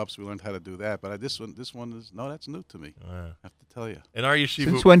paper cups. We learned how to do that. But this one is that's new to me. I have to tell you. In our yeshiva,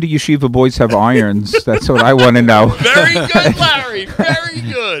 since when do yeshiva boys have irons? That's what I want to know. Very good, Larry. Very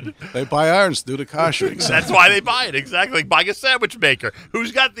good. They buy irons to do the koshering. That's why they buy it. Exactly, like buying a sandwich maker.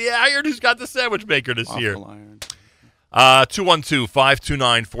 Who's got the iron? Who's got the sandwich maker this year? Iron.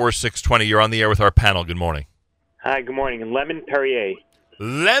 212-529-4620. You're on the air with our panel. Good morning. Hi. Good morning. Lemon Perrier.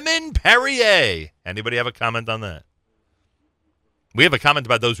 Lemon Perrier. Anybody have a comment on that? We have a comment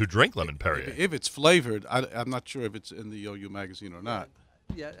about those who drink lemon Perrier. If it's flavored, I'm not sure if it's in the OU magazine or not.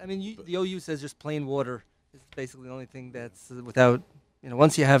 Yeah, I mean, the OU says just plain water is basically the only thing that's without,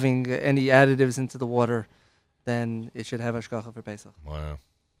 once you're having any additives into the water, then it should have hashgacha for Pesach. Wow.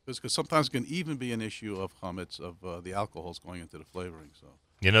 Because sometimes it can even be an issue of chametz, of the alcohols going into the flavoring. So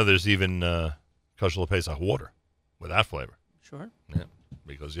there's even kosher Pesach water without flavor. Sure. Yeah,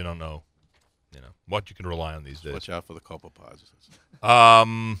 because you don't know, what you can rely on these days. Watch out for the copepods.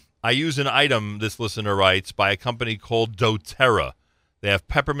 I use an item, this listener writes, by a company called doTERRA. They have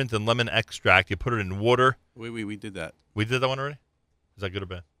peppermint and lemon extract. You put it in water. We did that. We did that one already? Is that good or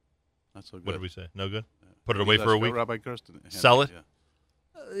bad? Not so good. What did we say? No good? Put it away for a week? Rabbi Gersten. Sell it? Yeah.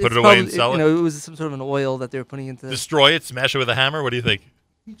 Put it away and sell it? It was some sort of an oil that they were putting into... Destroy it? Smash it with a hammer? What do you think?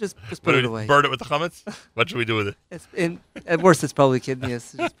 Just put it away. Burn it with the chametz? What should we do with it? At worst, it's probably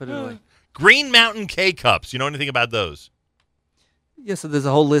kidneys. Just put it away. Green Mountain K-Cups. You know anything about those? Yeah, so there's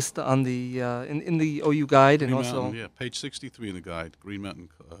a whole list on the in the OU guide, and Green also Mountain, page 63 in the guide. Green Mountain.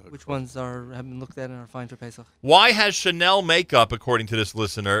 Which ones have been looked at and are fine for Pesach? Why has Chanel makeup, according to this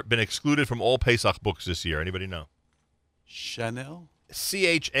listener, been excluded from all Pesach books this year? Anybody know? Chanel.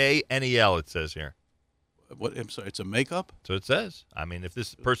 CHANEL. It says here. What? I'm sorry. It's a makeup. So it says. I mean, if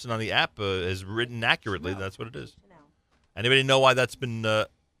this person on the app has written accurately, that's what it is. Anybody know why that's been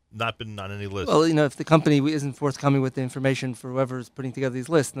not been on any list? Well, if the company isn't forthcoming with the information for whoever's putting together these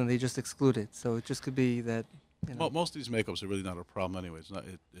lists, then they just exclude it. So it just could be that Most of these makeups are really not a problem anyway.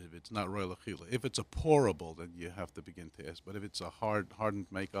 If it's not royal achila. If it's a pourable, then you have to begin to ask. But if it's a hardened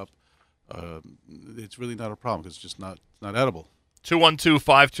makeup, it's really not a problem because it's just not edible.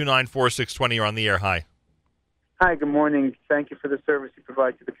 212-529-4620. You're on the air. Hi. Hi, good morning. Thank you for the service you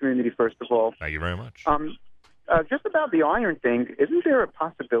provide to the community, first of all. Thank you very much. Just about the iron thing, isn't there a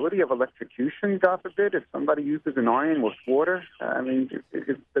possibility of electrocution, God forbid, if somebody uses an iron with water? I mean,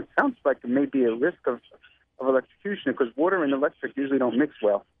 it sounds like there may be a risk of electrocution because water and electric usually don't mix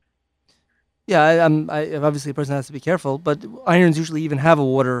well. Yeah, obviously a person has to be careful, but irons usually even have a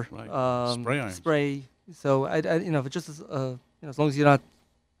water spray. So if it just as long as you're not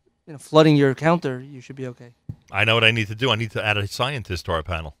flooding your counter, you should be okay. I know what I need to do. I need to add a scientist to our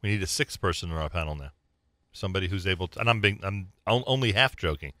panel. We need a sixth person in our panel now. Somebody who's able to, and I'm only half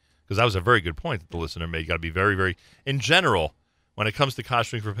joking because that was a very good point that the listener made. You got to be very, very, in general, when it comes to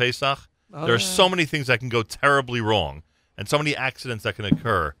koshering for Pesach, there are so many things that can go terribly wrong and so many accidents that can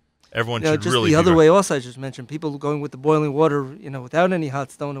occur. Everyone should just really the other way also, I just mentioned, people going with the boiling water, without any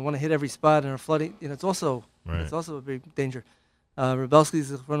hot stone and want to hit every spot and are flooding, it's also a big danger. Rebelsky,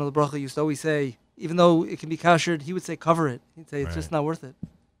 the front of the bracha, used to always say, even though it can be kashered, he would say cover it. He'd say it's just not worth it.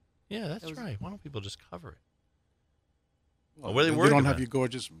 Yeah, that's right. Why don't people just cover it? Well, what are they you worried don't about? have your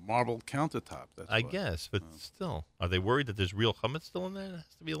gorgeous marble countertop. I guess, but still, are they worried that there's real chametz still in there that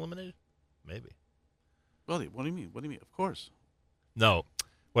has to be eliminated? Maybe. Well, what do you mean? What do you mean? Of course. No.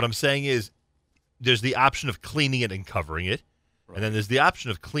 What I'm saying is there's the option of cleaning it and covering it, and then there's the option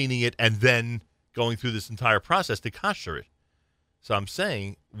of cleaning it and then going through this entire process to kosher it. So I'm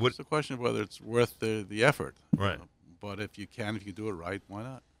saying... It's a question of whether it's worth the effort. Right. But if you do it right, why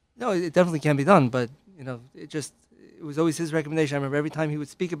not? No, it definitely can be done, but, it was always his recommendation. I remember every time he would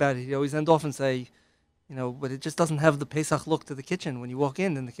speak about it, he'd always end off and say, but it just doesn't have the Pesach look to the kitchen when you walk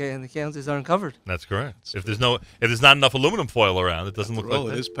in and the counters aren't covered. That's correct. If there's not enough aluminum foil around, it doesn't look like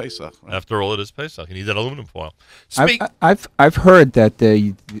that. It is Pesach. Right? After all, it is Pesach. You need that aluminum foil. I've heard that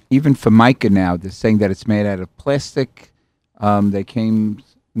even for mica now, they're saying that it's made out of plastic. They came...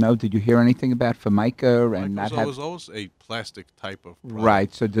 No, did you hear anything about Formica and not have? It was always a plastic type of product.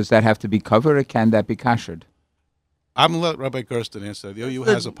 Right. So does that have to be covered, or can that be kashered? I'm going to let Rabbi Gersten answer that. The OU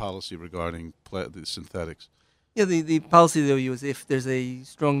has a policy regarding the synthetics. Yeah, the policy of the OU is if there's a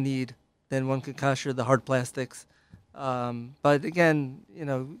strong need, then one can kasher the hard plastics. But again,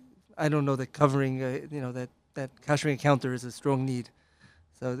 I don't know that covering, that kashering a counter is a strong need.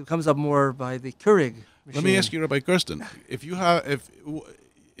 So it comes up more by the Keurig machine. Let me ask you, Rabbi Gersten, if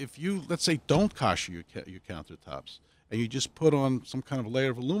you let's say don't kasher your countertops and you just put on some kind of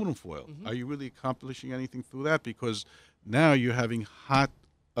layer of aluminum foil, are you really accomplishing anything through that? Because now you're having hot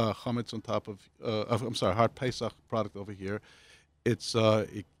chametz on top of hot Pesach product over here.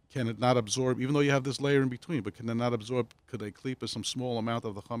 Can it not absorb, even though you have this layer in between, but can it not absorb, could a klipa some small amount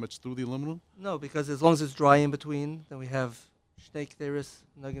of the chametz through the aluminum? No, because as long as it's dry in between, then we have Shnei Kteris,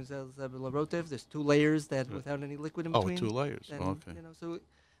 Nagim Larotev. There's 2 layers without any liquid in between. 2 layers. And, okay.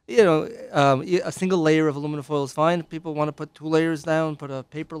 A single layer of aluminum foil is fine. People want to put 2 layers down, put a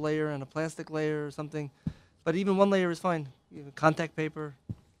paper layer and a plastic layer or something. But even 1 layer is fine. Contact paper.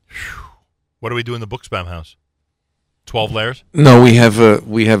 What do we do in the Buchsbaum house? 12 layers? No, we have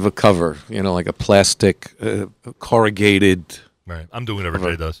a cover, like a plastic corrugated. Right. I'm doing whatever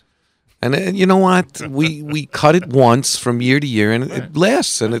Jay does. And you know what? We cut it once from year to year, and it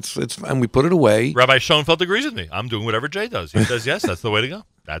lasts, and and we put it away. Rabbi Schoenfeld agrees with me. I'm doing whatever Jay does. He says, yes, that's the way to go.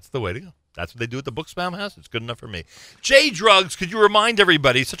 That's the way to go. That's what they do at the Buchsbaum house. It's good enough for me. J Drugs, could you remind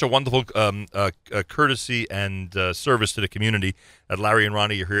everybody, such a wonderful courtesy and service to the community, that Larry and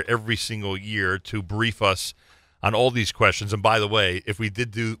Ronnie are here every single year to brief us on all these questions. And by the way, if we did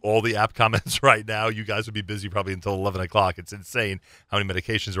do all the app comments right now, you guys would be busy probably until 11 o'clock. It's insane how many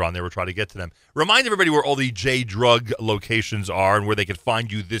medications are on there. We're trying to get to them. Remind everybody where all the J Drug locations are and where they can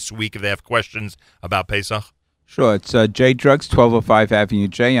find you this week if they have questions about Pesach. Sure. It's J Drugs, 1205 Avenue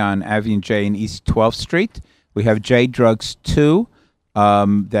J on Avenue J in East 12th Street. We have J Drugs 2,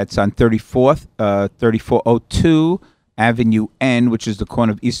 that's on 3402 Avenue N, which is the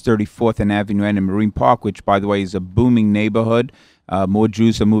corner of East 34th and Avenue N in Marine Park, which, by the way, is a booming neighborhood. More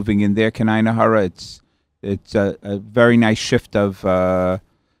Jews are moving in there. Kenai Nahara, it's a very nice shift of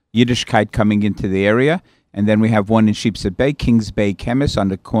Yiddishkeit coming into the area. And then we have one in Sheepshead Bay, Kings Bay Chemist, on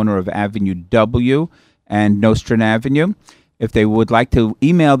the corner of Avenue W and Nostrand Avenue. If they would like to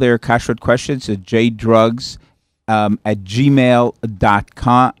email their kashrut questions to jdrugs at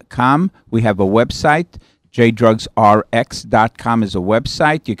gmail.com. We have a website. jdrugsrx.com is a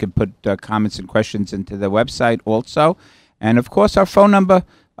website. You can put comments and questions into the website also. And, of course, our phone number,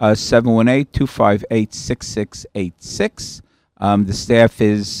 718-258-6686. The staff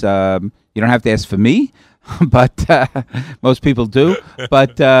is, you don't have to ask for me, but most people do.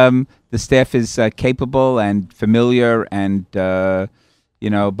 But the staff is capable and familiar, and,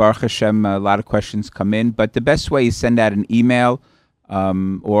 Baruch Hashem, a lot of questions come in. But the best way is send out an email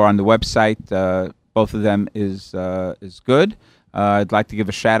or on the website. Both of them is good. I'd like to give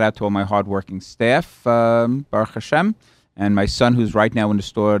a shout-out to all my hardworking staff, Baruch Hashem, and my son, who's right now in the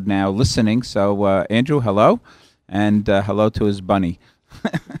store now listening. So, Andrew, hello, and hello to his bunny.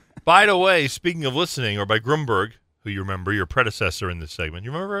 By the way, speaking of listening, Rabbi Grunberg, who you remember, your predecessor in this segment.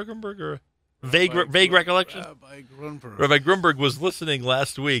 You remember Rabbi Grunberg, or vague recollection? Rabbi Grunberg. Rabbi Grunberg was listening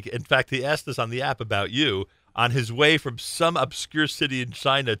last week. In fact, he asked us on the app about you on his way from some obscure city in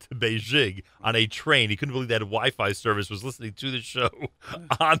China to Beijing on a train. He couldn't believe that Wi-Fi service was listening to the show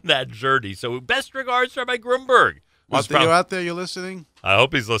on that journey. So best regards to Rabbi Grunberg. Martha, you out there? You're listening? I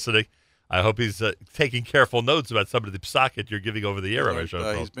hope he's listening. I hope he's taking careful notes about some of the psakit you're giving over the air, Rabbi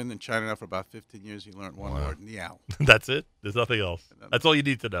Schoenfeld. He's been in China now for about 15 years. He learned one word, niao. That's it? There's nothing else. That's all you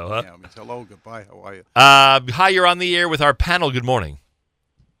need to know, huh? Yeah, means hello, goodbye, how are you? Hi, you're on the air with our panel. Good morning.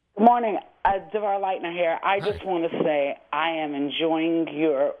 Good morning. Devar Leitner here. I just want to say I am enjoying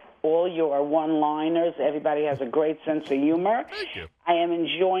all your one-liners. Everybody has a great sense of humor. Thank you. I am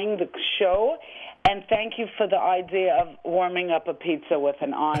enjoying the show, and thank you for the idea of warming up a pizza with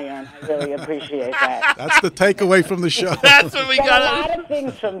an iron. I really appreciate that. That's the takeaway from the show. That's what we got. A lot of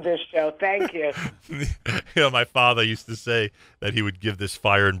things from this show. Thank you. My father used to say that he would give this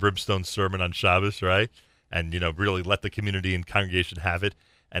fire and brimstone sermon on Shabbos, right? And, really let the community and congregation have it.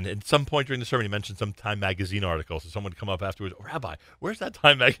 And at some point during the sermon, he mentioned some Time Magazine article. So someone would come up afterwards, Rabbi, where's that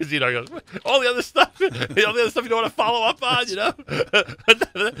Time Magazine article? All the other stuff, you don't want to follow up on,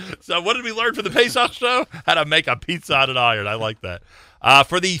 So what did we learn from the Pesach show? How to make a pizza on an iron. I like that.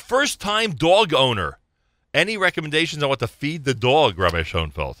 For the first-time dog owner, any recommendations on what to feed the dog, Rabbi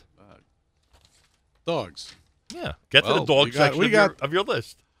Schoenfeld? Dogs. Yeah, get to the dog section of your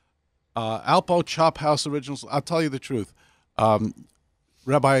list. Alpo Chop House Originals. I'll tell you the truth.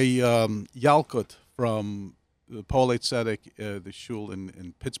 Rabbi Yalkut from the Polet Tzedek, the shul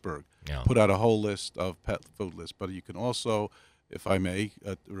in Pittsburgh, put out a whole list of pet food lists. But you can also, if I may,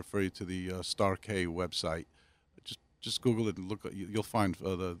 refer you to the Star K website. Just Google it and look. You'll find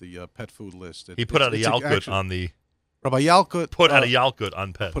the pet food list. He put out a Yalkut on the. Rabbi Yalkut put out a Yalkut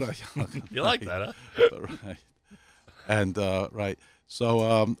on pets. Put out Yalkut. You like that, huh? Right. And right.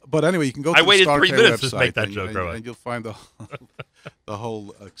 So, but anyway, you can go to I waited the 3 minutes to make that and, joke, and you'll find the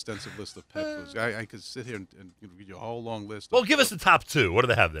whole extensive list of pet foods. I could sit here and read you a whole long list. Well, give us the top 2. What do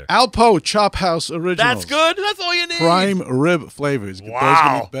they have there? Alpo Chop House Originals. That's good. That's all you need. Prime rib flavors. Wow. Those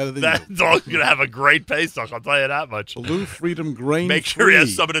gonna be better than that dog's going to have a great Pesach, I'll tell you that much. Blue Freedom Grain Make sure he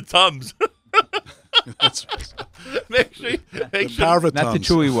has some of the Tums. That's make sure. Not the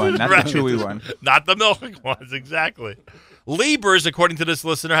chewy one. Not the chewy one. Not the milking ones, exactly. Lieber's, according to this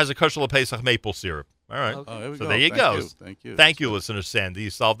listener, has a kosher Pesach maple syrup. All right. Okay. There you go. Thank you. Thank you, listener Sandy.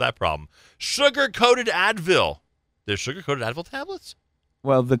 You solved that problem. Sugar-coated Advil. There's sugar-coated Advil tablets?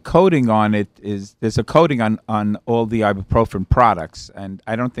 Well, the coating on it there's a coating on all the ibuprofen products, and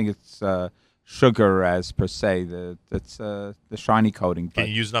I don't think it's sugar as per se. It's the shiny coating. Can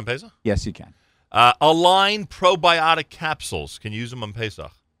you use it on Pesach? Yes, you can. Align probiotic capsules. Can you use them on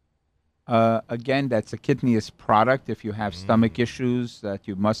Pesach? Again, that's a kidneyist product. If you have stomach issues, that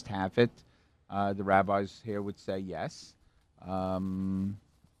you must have it. The rabbis here would say yes.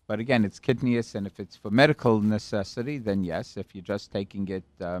 But again, it's kidneyist, and if it's for medical necessity, then yes. If you're just taking it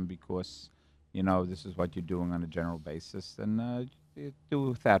because, this is what you're doing on a general basis, then you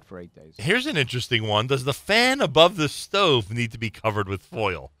do that for 8 days. Here's an interesting one. Does the fan above the stove need to be covered with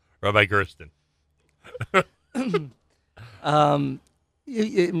foil? Rabbi Gersten. It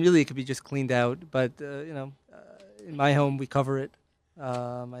could be just cleaned out, but in my home we cover it.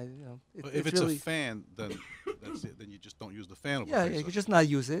 If it's really a fan, then that's it. Then you just don't use the fan. Yeah, you could just not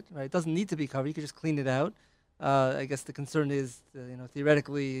use it. Right? It doesn't need to be covered. You could just clean it out. I guess the concern is,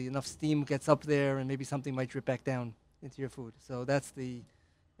 theoretically, enough steam gets up there, and maybe something might drip back down into your food. So that's the.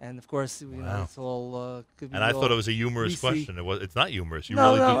 And of course, it's all. Could be and I all thought it was a humorous greasy. question. It's not humorous. You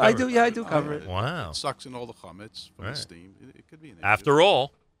no, really do cover I do. Yeah, I do cover it. Wow. It sucks in all the chametz from the steam. It could be an issue. After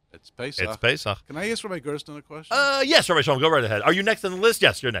all, it's Pesach. It's Pesach. Can I ask Rabbi Gersten a question? Yes, Rabbi Shalom, go right ahead. Are you next on the list?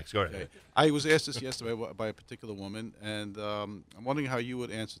 Yes, you're next. Go right ahead. I was asked this yesterday by a particular woman, and I'm wondering how you would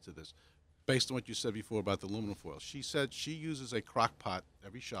answer to this, based on what you said before about the aluminum foil. She said she uses a crock pot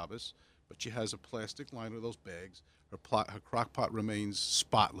every Shabbos, but she has a plastic liner of those bags. Her crock pot remains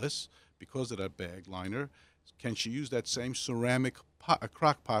spotless because of that bag liner. Can she use that same ceramic a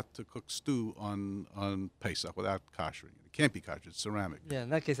crock pot to cook stew on Pesach without koshering. It can't be kosher. It's ceramic. Yeah, in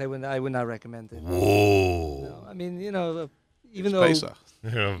that case, I would not recommend it. Whoa. No, I mean, even It's though Pesach.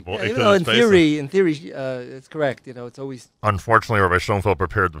 even though in theory, it's correct. It's always. Unfortunately, Rabbi Schoenfeld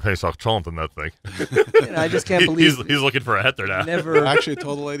prepared the Pesach cholent in that thing. I just can't believe he's looking for a heter now. Never. Actually, I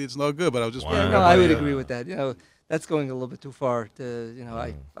told the lady it's no good, but I was just. Yeah, no, I would agree with that. That's going a little bit too far.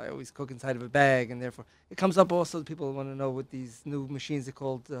 I always cook inside of a bag, and therefore it comes up. Also, people want to know what these new machines are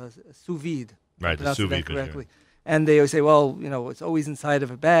called sous vide. Right, the sous vide correctly. And they always say, well, it's always inside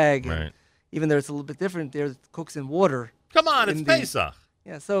of a bag. Right. And even though it's a little bit different, it cooks in water. Come on, it's Pesach.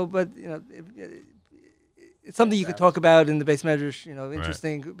 Yeah. So, but it's something you could talk about in the base measures.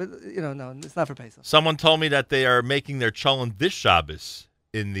 Interesting. Right. But no, it's not for Pesach. Someone told me that they are making their cholent this Shabbos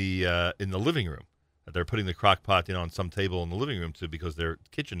in the living room. That they're putting the crock pot, on some table in the living room because their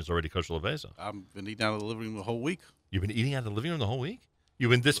kitchen is already kosher Pesach. I've been eating out of the living room the whole week. You've been eating out of the living room the whole week? You've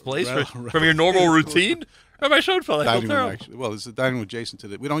been displaced from your normal routine? Rabbi Schoenfeld, I feel terrible. Actually. Well, it's the dining room adjacent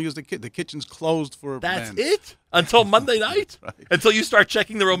to it. We don't use the kitchen. The kitchen's closed for That's men. it? Until Monday night? Right. Until you start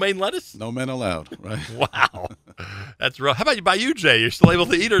checking the romaine lettuce? No men allowed, right? Wow. That's rough. How about you, Jay? You're still able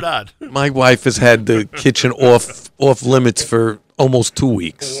to eat or not? My wife has had the kitchen off limits for almost 2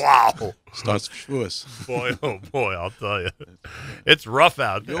 weeks. Wow. Starts Shavuos. Boy, oh boy, I'll tell you. It's rough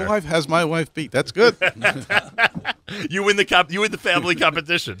out there. Your wife has my wife beat. That's good. You win the family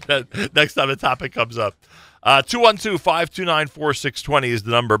competition. Next time the topic comes up. 212-529-4620 is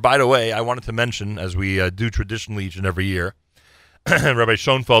the number. By the way, I wanted to mention, as we do traditionally each and every year, Rabbi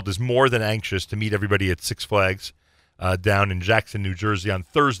Schoenfeld is more than anxious to meet everybody at Six Flags down in Jackson, New Jersey on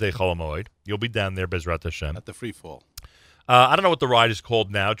Thursday, Chol HaMoed. You'll be down there, Bezrat Hashem. At the free fall. I don't know what the ride is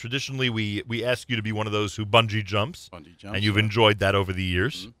called now. Traditionally, we ask you to be one of those who bungee jumps. And you've enjoyed that over the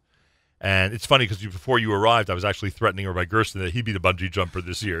years. Mm-hmm. And it's funny because before you arrived, I was actually threatening Rabbi Gersten that he'd be the bungee jumper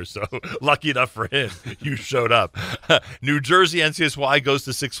this year. So lucky enough for him, you showed up. New Jersey NCSY goes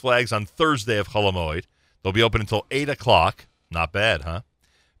to Six Flags on Thursday of Chol HaMoed. They'll be open until 8 o'clock. Not bad, huh?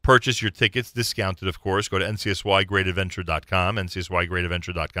 Purchase your tickets, discounted, of course. Go to ncsygreatadventure.com,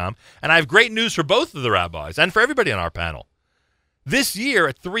 ncsygreatadventure.com. And I have great news for both of the rabbis and for everybody on our panel. This year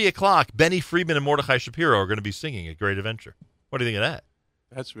at 3 o'clock, Benny Friedman and Mordechai Shapiro are going to be singing at Great Adventure. What do you think of that?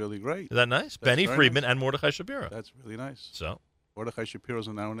 That's really great. Is that nice? That's Benny Friedman nice. and Mordechai Shapiro. That's really nice. So, Mordechai Shapiro's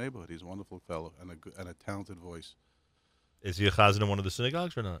in our neighborhood. He's a wonderful fellow and a talented voice. Is he a chazan in one of the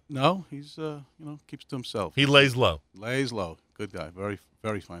synagogues or not? No, he's keeps to himself. He lays low. Lays low. Good guy. Very,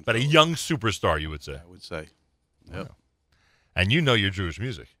 very fine. But fellow. A young superstar, you would say. I would say. Yep. Wow. And you know your Jewish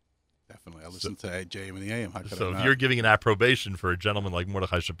music. Definitely. I listen to JM and the AM. How could so I if not? you're giving an approbation for a gentleman like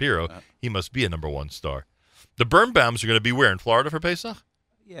Mordechai Shapiro, he must be a number one star. The Birnbaums are going to be where? In Florida for Pesach?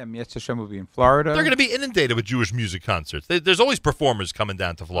 Yeah, Mietz Hashem will be in Florida. They're going to be inundated with Jewish music concerts. There's always performers coming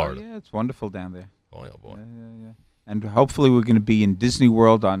down to Florida. Oh, yeah, it's wonderful down there. Boy, oh boy. Yeah. And hopefully we're going to be in Disney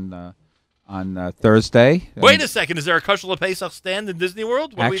World on Thursday. Wait a second. Is there a Kosher Pesach stand in Disney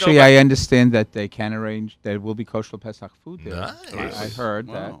World? Actually, I understand that they can arrange. There will be Kosher Pesach food there. Nice. I heard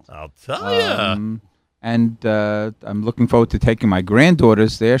that. I'll tell you. And I'm looking forward to taking my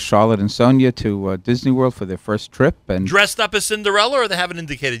granddaughters there, Charlotte and Sonia, to Disney World for their first trip. And dressed up as Cinderella, or they haven't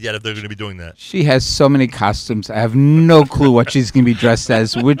indicated yet if they're going to be doing that? She has so many costumes. I have no clue what she's going to be dressed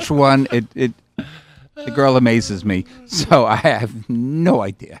as. Which one? The girl amazes me, so I have no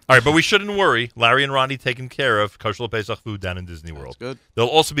idea. All right, but we shouldn't worry. Larry and Ronnie taking care of Kosher Pesach food down in Disney World. That's good. There'll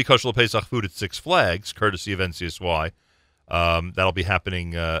also be Kosher Pesach food at Six Flags, courtesy of NCSY. That'll be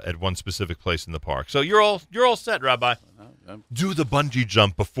happening at one specific place in the park. So you're all set, Rabbi. Do the bungee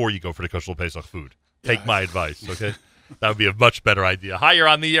jump before you go for the Kosher Pesach food. Take my advice, okay? That would be a much better idea. Hi, you're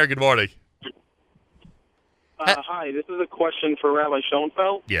on the air. Good morning. Hi, this is a question for Rabbi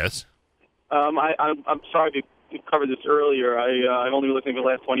Schoenfeld. Yes. I'm sorry to cover this earlier. I've only been listening for the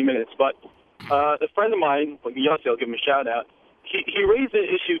last 20 minutes, but a friend of mine, like Yossi, I'll give him a shout out. He raised an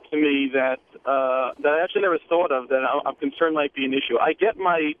issue to me that I actually never thought of. That I'm concerned might be an issue. I get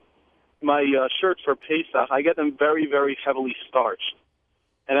my shirts for Pesach. I get them very, very heavily starched,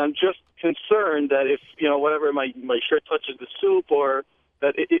 and I'm just concerned that if whatever my shirt touches the soup, or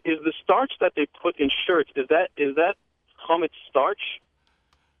that is the starch that they put in shirts, is that chametz starch?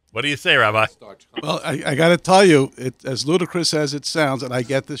 What do you say, Rabbi? Well, I got to tell you, as ludicrous as it sounds, and I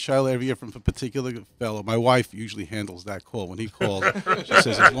get this shiloh every year from a particular fellow. My wife usually handles that call. When he calls, she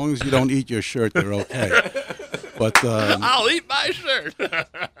says, as long as you don't eat your shirt, they're okay. But I'll eat my shirt.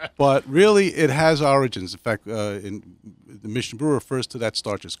 But really, it has origins. In fact, the Mishnah Berurah refers to that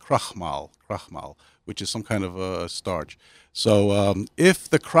starch as krachmal, which is some kind of starch. So if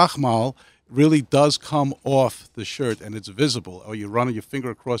the krachmal really does come off the shirt and it's visible, or you run your finger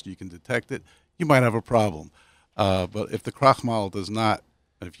across it, you can detect it, you might have a problem. But if the krachmal does not,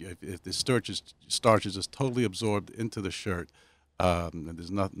 if the starch is just totally absorbed into the shirt, and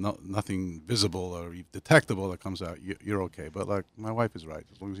there's nothing visible or detectable that comes out, you're okay. But like my wife is right,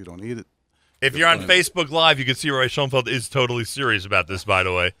 as long as you don't eat it. If you're on Facebook Live, you can see Roy Schoenfeld is totally serious about this, by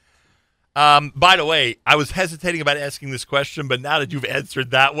the way. By the way, I was hesitating about asking this question, but now that you've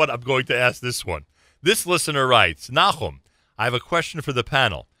answered that one, I'm going to ask this one. This listener writes, Nachum, I have a question for the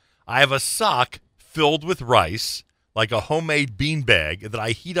panel. I have a sock filled with rice, like a homemade bean bag, that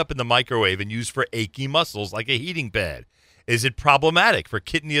I heat up in the microwave and use for achy muscles like a heating pad. Is it problematic for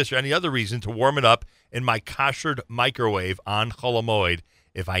kidneys or any other reason to warm it up in my koshered microwave on Chol HaMoed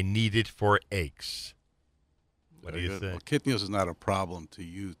if I need it for aches? What do you think? Well, kidneys is not a problem to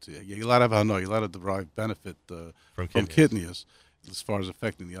you. You're allowed to derive benefit from kidneys as far as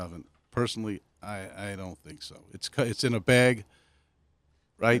affecting the oven. Personally, I don't think so. It's in a bag,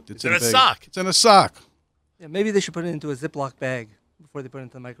 right? It's in a sock. It's in a sock. Yeah, maybe they should put it into a Ziploc bag before they put it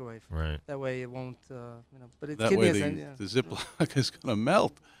into the microwave. Right. That way it won't, But it's that way kidneys. the Ziploc is going to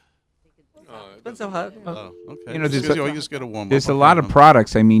melt. Depends how hot. Oh, okay. You know, you just get a warm. There's a lot of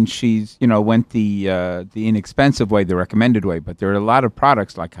products. I mean, she's went the inexpensive way, the recommended way, but there are a lot of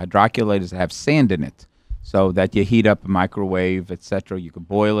products like hydrocolators that have sand in it, so that you heat up a microwave, etc. You can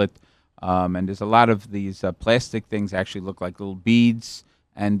boil it, and there's a lot of these plastic things actually look like little beads,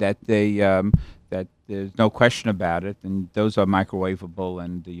 and that they that there's no question about it, and those are microwavable,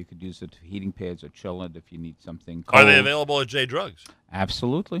 and you could use it for heating pads or chill it if you need something cold. Are they available at J Drugs?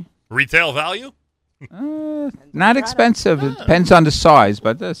 Absolutely. Retail value? Not expensive. It depends on the size,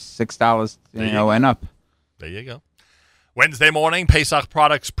 but $6, and up. There you go. Wednesday morning, Pesach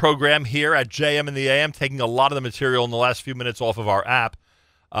Products program here at JM in the AM, taking a lot of the material in the last few minutes off of our app.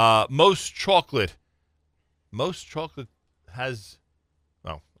 Most chocolate has.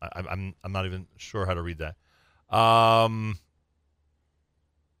 Oh, I'm not even sure how to read that.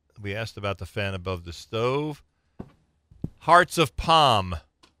 We asked about the fan above the stove. Hearts of Palm.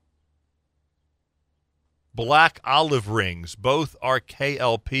 Black olive rings. Both are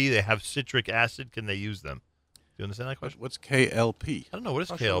KLP. They have citric acid. Can they use them? Do you understand that question? What's KLP? I don't know. What is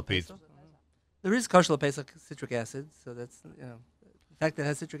KLP? There is kosher Pesach citric acid, so that's, the fact that it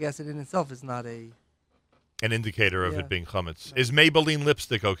has citric acid in itself is not an indicator of it being chametz. Is Maybelline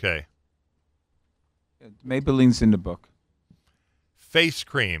lipstick okay? Maybelline's in the book. Face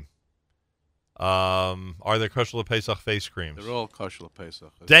cream. Are there kosher Pesach face creams? They're all kosher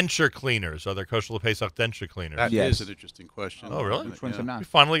Pesach. Denture cleaners. Are there kosher Pesach denture cleaners? That is an interesting question. Oh, really? Which ones are not? We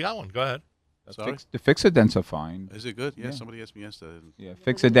finally got one. Go ahead. Sorry? The Fixodents are fine. Is it good? Yeah, somebody asked me yesterday. Yeah,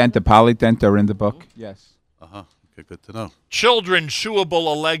 Fixodent, the Polydent are in the book. Yes. Uh-huh. Okay, good to know. Children chewable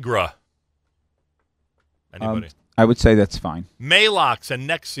Allegra. Anybody? I would say that's fine. Malox and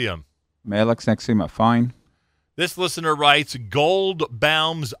Nexium. Malox, Nexium are fine. This listener writes,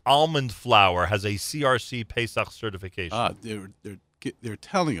 Goldbaum's almond flour has a CRC Pesach certification. They're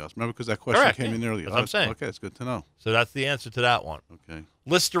telling us. Remember, because that question came in earlier. That's what I'm saying. Okay, that's good to know. So that's the answer to that one. Okay.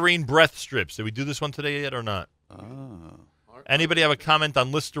 Listerine breath strips. Did we do this one today yet or not? Anybody have a comment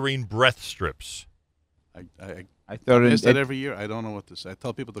on Listerine breath strips? I thought I that every year. I don't know what to say. I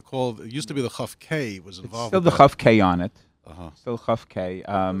tell people to call. It used to be the Chaf K was involved. Still the Chaf K on it. Still Chaf K.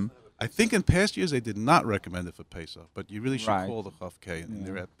 I think in past years they did not recommend it for Pesach, but you really should call the Chaf K, and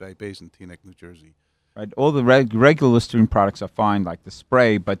they're based in Teaneck, New Jersey. Right. All the regular Listerine products are fine, like the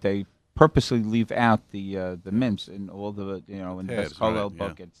spray, but they purposely leave out the mints in all the in the best color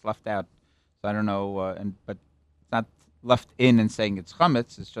book. It's left out. So I don't know, but it's not left in and saying it's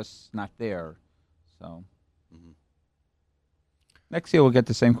chametz. It's just not there. So next year we'll get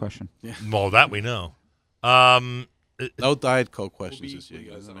the same question. Yeah. Well, that we know. No Diet Coke questions this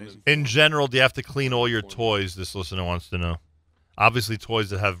year. Guys. Amazing. In general, do you have to clean all your toys? This listener wants to know. Obviously,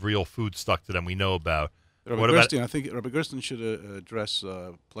 toys that have real food stuck to them we know about. I think Rabbi Gersten should address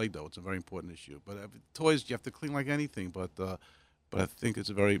Play-Doh. It's a very important issue. But toys, you have to clean like anything. But I think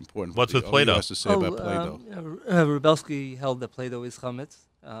it's a very important. What's with Play-Doh? Has to say about Play-Doh. Rubelsky held that Play-Doh is chametz.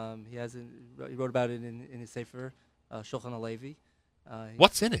 He wrote about it in his sefer Shulchan Alevi.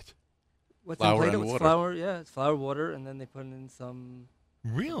 What's in it? What's flour in Play-Doh? and water. It's flour. Yeah, it's flour, water, and then they put in some.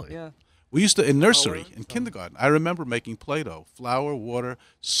 Really? Yeah. We used to, in nursery, in kindergarten, I remember making Play-Doh. Flour, water,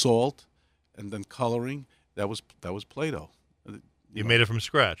 salt, and then coloring. That was Play-Doh. You made it from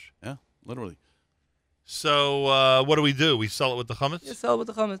scratch? Yeah, literally. So what do? We sell it with the chametz? Yeah, sell it with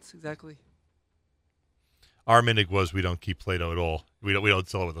the chametz, exactly. Our minig was we don't keep Play-Doh at all. We don't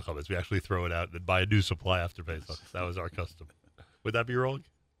sell it with the chametz. We actually throw it out and buy a new supply after Pesach. That was our custom. Would that be wrong?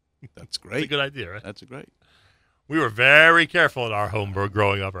 That's great. That's a good idea, right? That's great. We were very careful in our home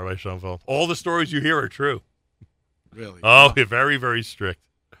growing up, Rabbi Schoenfeld. All the stories you hear are true. Really? Oh, we're very, very strict.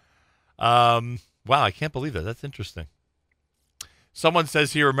 Wow, I can't believe that. That's interesting. Someone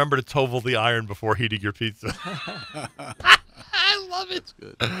says here, remember to tovel the iron before heating your pizza. I love it.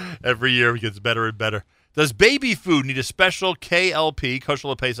 Good. Every year it gets better and better. Does baby food need a special KLP, Kosher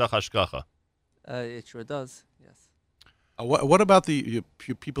LePesach Hashgacha? It sure does, yes. What about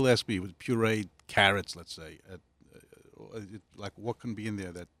people ask me with pureed carrots, let's say, like what can be in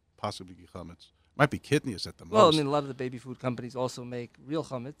there that possibly be chametz? Might be kidneys at the most. Well, I mean, a lot of the baby food companies also make real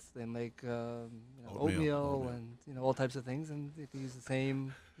chametz. They make oatmeal and all types of things, and they use the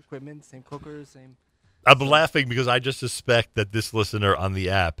same equipment, same cookers, same. I'm laughing because I just suspect that this listener on the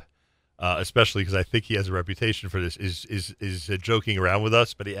app, especially because I think he has a reputation for this, is joking around with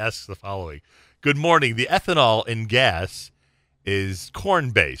us. But he asks the following: Good morning. The ethanol in gas is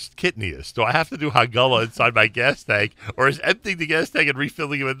corn-based, kitnius. Do I have to do hagala inside my gas tank, or is emptying the gas tank and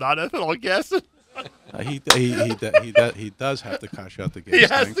refilling it with non-ethanol gas? He does have to cash out the gas He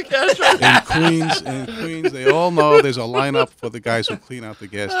tank. has to cash out. In Queens, they all know there's a lineup for the guys who clean out the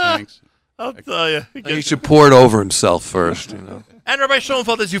gas tanks. I'll tell you. He should pour it over himself first, And Rabbi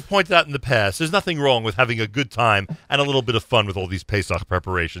Schoenfeld, as you've pointed out in the past, there's nothing wrong with having a good time and a little bit of fun with all these Pesach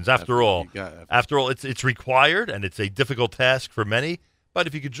preparations. After all, it's required and it's a difficult task for many. But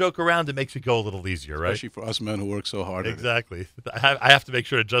if you could joke around, it makes it go a little easier, right? Especially for us men who work so hard. Exactly. I have to make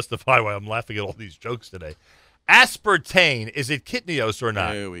sure to justify why I'm laughing at all these jokes today. Aspartame, is it kitnios or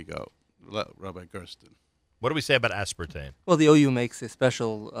not? There we go. Rabbi Gersten. What do we say about aspartame? Well, the OU makes a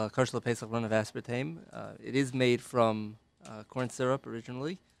special Kosher LePesach run of aspartame. It is made from corn syrup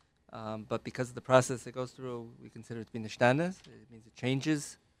originally, but because of the process it goes through, we consider it to be nishtanas. It means it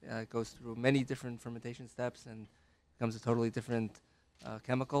changes. It goes through many different fermentation steps and becomes a totally different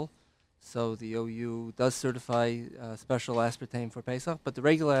chemical. So the OU does certify special aspartame for Pesach, but the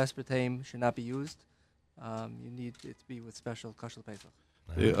regular aspartame should not be used. You need it to be with special Kosher LePesach.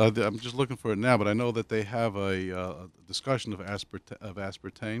 I'm just looking for it now, but I know that they have a discussion of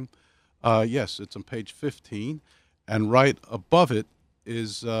aspartame. Yes, it's on page 15, and right above it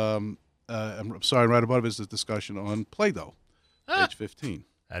is right above it is the discussion on Play-Doh, page 15.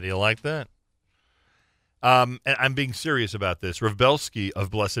 How do you like that? And I'm being serious about this. Rav Belsky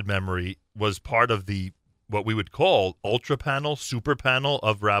of blessed memory was part of the what we would call ultra panel, super panel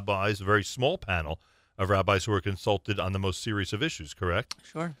of rabbis, a very small panel of rabbis who were consulted on the most serious of issues, correct?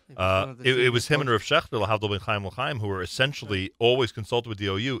 Sure. It was him and Rav Shechter, L'havdil ben Chaim L'chaim, who were essentially always consulted with the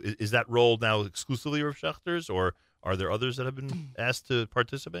OU. Is that role now exclusively Rav Shechter's, or are there others that have been asked to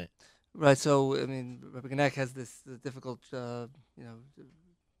participate? Right. So, I mean, Rabbi Genek has this difficult,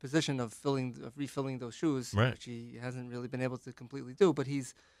 position of refilling those shoes, right, which he hasn't really been able to completely do. But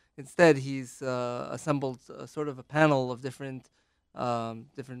he's assembled sort of a panel of different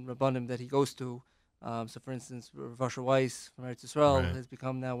rabbanim that he goes to. So, for instance, Rav Asher Weiss from Eretz Yisrael has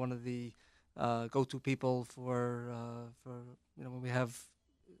become now one of the go-to people for when we have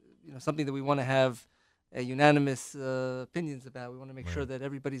something that we want to have a unanimous opinions about. We want to make sure that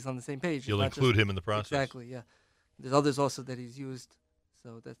everybody's on the same page. You'll include him in the process. Exactly. Yeah. There's others also that he's used.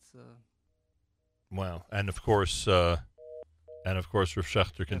 So that's. Wow, and of course, Rav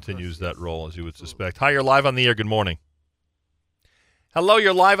Shechter continues that role, as you would suspect. Hi, you're live on the air. Good morning. Hello,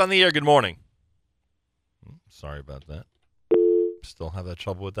 you're live on the air. Good morning. Sorry about that. Still have that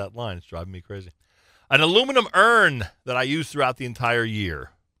trouble with that line. It's driving me crazy. An aluminum urn that I use throughout the entire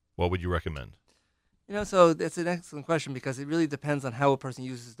year. What would you recommend? So that's an excellent question because it really depends on how a person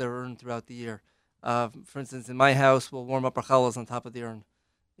uses their urn throughout the year. For instance, in my house, we'll warm up our challahs on top of the urn.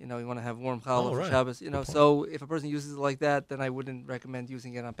 You want to have warm challah for Shabbos. So if a person uses it like that, then I wouldn't recommend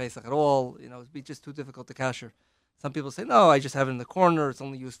using it on Pesach at all. It'd be just too difficult to kasher. Some people say, no, I just have it in the corner. It's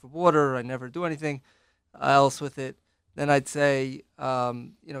only used for water. I never do anything else with it. Then I'd say,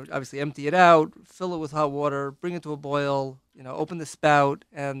 obviously empty it out, fill it with hot water, bring it to a boil, open the spout,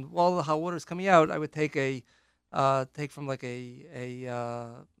 and while the hot water is coming out, I would take from like a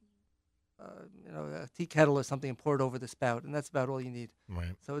tea kettle or something and pour it over the spout, and that's about all you need.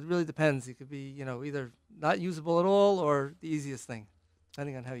 Right. So it really depends. It could be, either not usable at all or the easiest thing,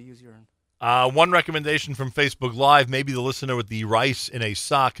 depending on how you use your urn. One recommendation from Facebook Live, maybe the listener with the rice in a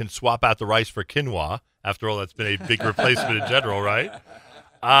sock can swap out the rice for quinoa. After all, that's been a big replacement in general, right?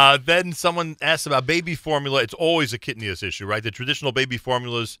 Then someone asked about baby formula. It's always a kitnius issue, right? The traditional baby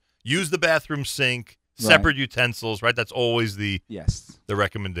formulas use the bathroom sink, separate utensils, right? That's always the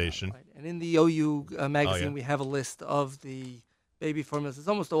recommendation. Right. And in the OU magazine, we have a list of the baby formulas. It's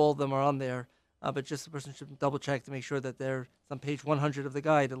almost all of them are on there. But just the person should double check to make sure that they're on page 100 of the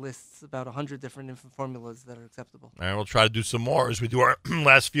guide. It lists about 100 different infant formulas that are acceptable. All right, we'll try to do some more as we do our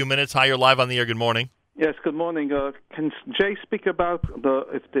last few minutes. Hi, you're live on the air. Good morning. Yes, good morning. Can Jay speak about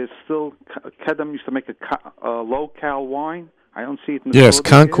if there's still Kedem used to make a low-cal wine? I don't see it in the Yes, store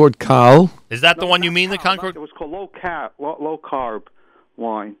Concord Cal. Is that the one you mean, the Concord? It was called low-carb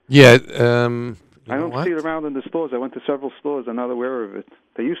wine. Yeah. I don't see it around in the stores. I went to several stores. I'm not aware of it.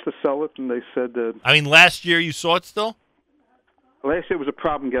 They used to sell it, and they said that... I mean, last year you saw it still? Last year was a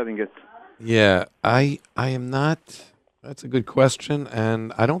problem getting it. Yeah, I am not... That's a good question,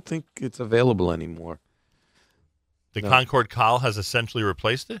 and I don't think it's available anymore. The Concord Cal has essentially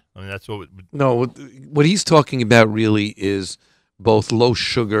replaced it? I mean, that's what... No, what he's talking about really is both low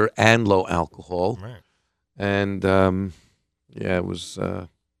sugar and low alcohol. Right. And, it was...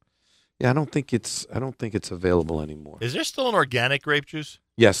 I don't think it's available anymore. Is there still an organic grape juice?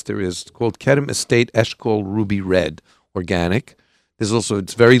 Yes, there is. It's called Kedem Estate Eshkol Ruby Red Organic. There's also,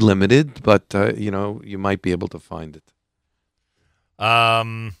 it's very limited, but you might be able to find it.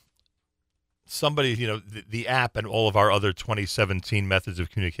 Somebody, the app and all of our other 2017 methods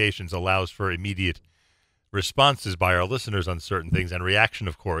of communications allows for immediate responses by our listeners on certain things and reaction,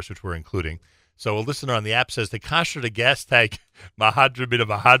 of course, which we're including. So a listener on the app says, to kasher the gas tank, mahadra bit of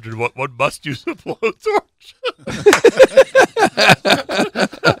mahadra, what must use a blowtorch?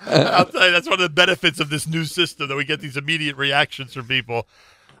 I'll tell you, that's one of the benefits of this new system, that we get these immediate reactions from people.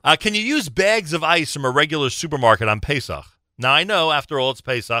 Can you use bags of ice from a regular supermarket on Pesach? Now, I know, after all, it's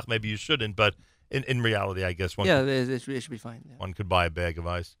Pesach. Maybe you shouldn't, but in reality, I guess it should be fine. Yeah. One could buy a bag of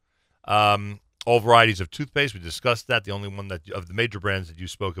ice. All varieties of toothpaste, we discussed that. The only one of the major brands that you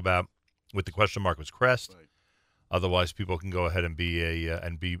spoke about with the question mark was Crest. Right. Otherwise, people can go ahead and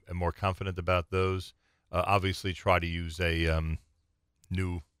be more confident about those. Obviously, try to use a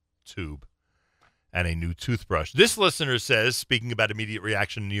new tube and a new toothbrush. This listener says, speaking about immediate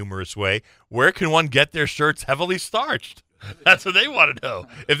reaction in a humorous way, where can one get their shirts heavily starched? That's what they want to know.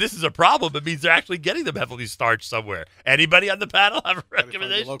 If this is a problem, it means they're actually getting them heavily starched somewhere. Anybody on the panel have a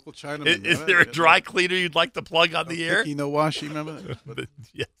recommendation? Local Chinaman, is there a dry cleaner you'd like to plug on the air? No wash, you remember that?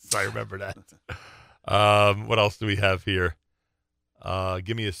 Yes, I remember that. What else do we have here?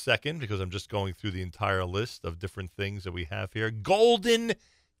 Give me a second, because I'm just going through the entire list of different things that we have here. Golden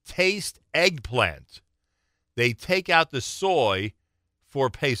Taste eggplant. They take out the soy for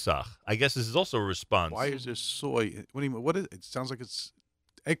Pesach. I guess this is also a response. Why is there soy? What do you mean? It sounds like it's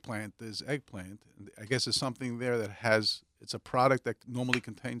eggplant. There's eggplant. I guess there's something there it's a product that normally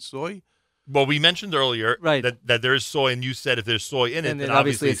contains soy. Well, we mentioned earlier that there is soy, and you said if there's soy in it, then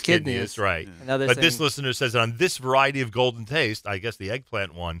obviously it's kidneys. Right. Yeah. But this listener says that on this variety of Golden Taste, I guess the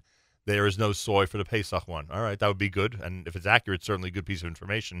eggplant one, there is no soy for the Pesach one. All right, that would be good. And if it's accurate, certainly a good piece of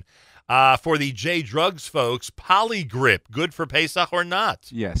information. For the J Drugs folks, Polygrip, good for Pesach or not?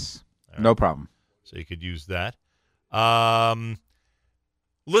 Yes, no problem. So you could use that.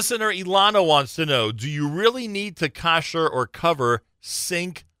 Listener Ilana wants to know, do you really need to kasher or cover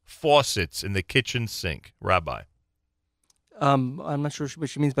sink faucets in the kitchen sink? Rabbi. I'm not sure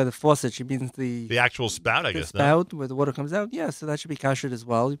what she means by the faucet. She means the actual spout, I guess. Spout where the water comes out. Yeah, so that should be kashered as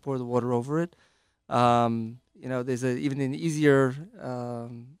well. You pour the water over it. There's even an easier.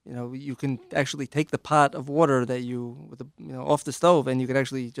 You can actually take the pot of water that off the stove, and you can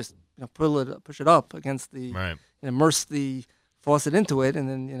actually just push it up against the, right. Immerse the faucet into it, and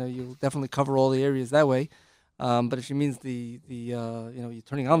then you'll definitely cover all the areas that way. But if she means you're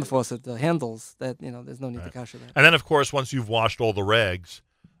turning on the faucet, the handles, that there's no need to kasher that. And then, of course, once you've washed all the rags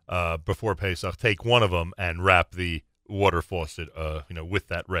before Pesach, take one of them and wrap the water faucet, with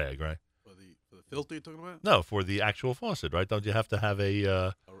that rag, right? For the filter you're talking about? No, for the actual faucet, right? Don't you have to have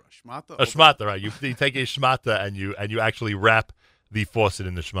a shmata? A shmata, right? You take a shmata and you actually wrap the faucet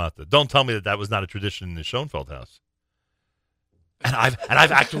in the shmata. Don't tell me that was not a tradition in the Schoenfeld house. And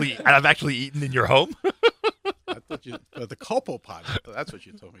I've actually eaten in your home. I thought the Copo pot. That's what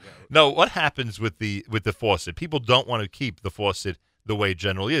you told me about. No, what happens with the faucet? People don't want to keep the faucet the way it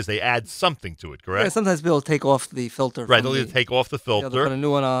generally is. They add something to it, correct? Yeah, sometimes people take off the filter. Right, they'll either take off the filter, they'll put a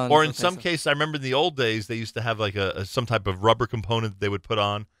new one on, or in some cases, I remember in the old days they used to have like some type of rubber component that they would put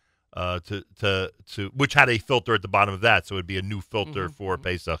on to which had a filter at the bottom of that, so it would be a new filter for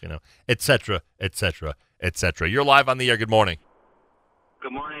Pesach, et cetera, et cetera, et cetera. You're live on the air. Good morning.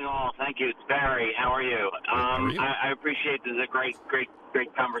 Good morning, all. Thank you. It's Barry. How are you? I appreciate this. Is a great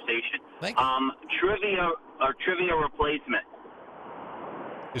conversation. Thank you. Trivia replacement.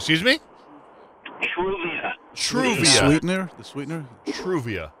 Excuse me? Truvia. The sweetener?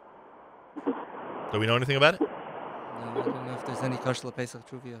 Truvia. Do we know anything about it? I don't know if there's any kosher Pesach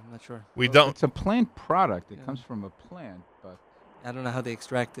truvia. I'm not sure. We don't. It's a plant product. It comes from a plant, but I don't know how they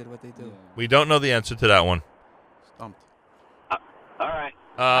extract it, what they do. We don't know the answer to that one. Stumped. All right.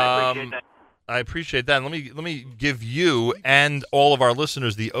 I appreciate that. I appreciate that. And let me give you and all of our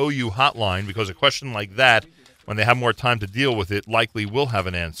listeners the OU hotline, because a question like that, when they have more time to deal with it, likely will have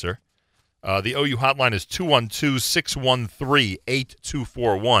an answer. The OU hotline is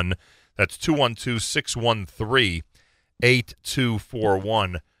 212-613-8241. That's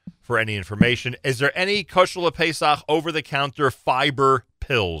 212-613-8241 for any information. Is there any kosher Pesach over-the-counter fiber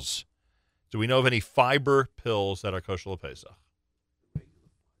pills? Do we know of any fiber pills that are kosher Pesach?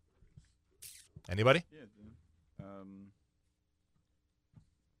 Anybody?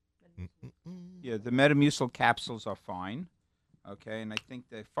 Yeah, the Metamucil capsules are fine. Okay, and I think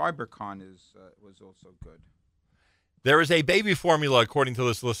the FiberCon was also good. There is a baby formula, according to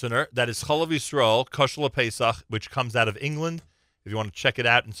this listener, that is Chalav Yisrael, kosher Pesach, which comes out of England. If you want to check it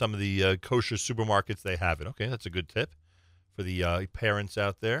out in some of the kosher supermarkets, they have it. Okay, that's a good tip for the parents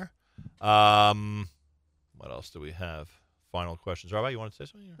out there. What else do we have? Final questions. Rabbi, you want to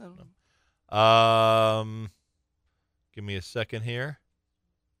say something? No. Give me a second here.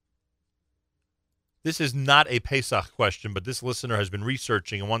 This is not a Pesach question, but this listener has been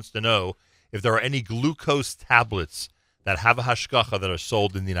researching and wants to know if there are any glucose tablets that have a hashgacha that are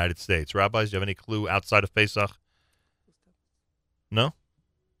sold in the United States. Rabbis, do you have any clue outside of Pesach? No?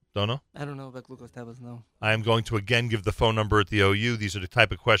 Don't know? I don't know about glucose tablets, no. I am going to again give the phone number at the OU. These are the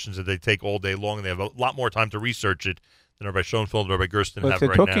type of questions that they take all day long, and they have a lot more time to research it than Rabbi Schoenfeld and Rabbi Gersten But have they're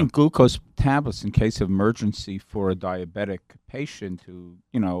right now. talking glucose tablets in case of emergency for a diabetic patient who,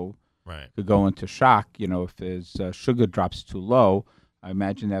 could go into shock. If his sugar drops too low, I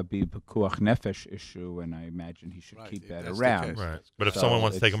imagine that would be a pekuach nefesh issue, and I imagine he should keep that around. Right. But if So someone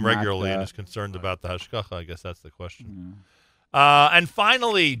wants to take it's them regularly not, and is concerned about the hashgacha, I guess that's the question. And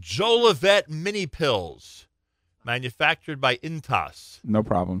finally, Jolivet mini pills, manufactured by Intas. No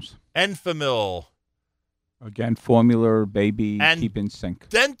problems. Enfamil. Again, formula, baby, And keep in sync.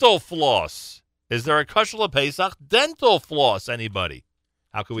 Dental floss. Is there a kosher Pesach dental floss? Anybody?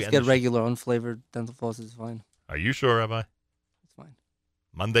 How can we Just end get the regular unflavored dental floss is fine. Are you sure, Rabbi? It's fine.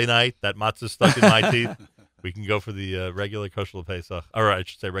 Monday night, that matzah stuck in my teeth. We can go for the regular kosher Pesach. Or I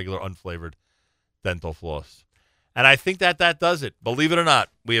should say regular unflavored dental floss. And I think that does it. Believe it or not,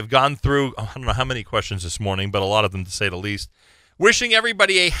 we have gone through, I don't know how many questions this morning, but a lot of them to say the least. Wishing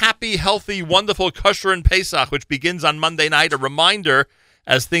everybody a happy, healthy, wonderful kosher and Pesach, which begins on Monday night. A reminder,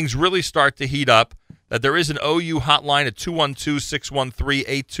 as things really start to heat up, that there is an OU hotline at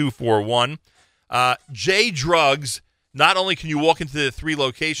 212-613-8241. J Drugs, not only can you walk into the 3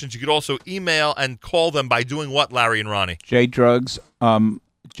 locations, you could also email and call them by doing what, Larry and Ronnie? JDrugs,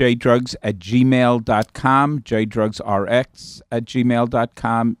 jdrugs@gmail.com,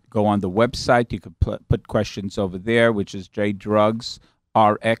 jdrugsrx@gmail.com. Go on the website. You could put questions over there, which is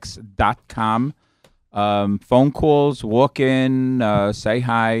jdrugsrx.com. Phone calls, walk in, say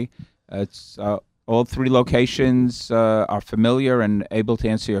hi. It's all 3 locations are familiar and able to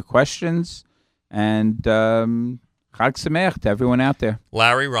answer your questions. And Chag Sameach to everyone out there.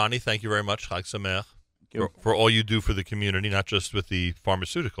 Larry, Ronnie, thank you very much. Chag Sameach. For all you do for the community, not just with the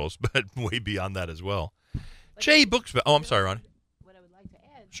pharmaceuticals, but way beyond that as well. Jay Books. Oh, I'm sorry, Ronnie. What I would like to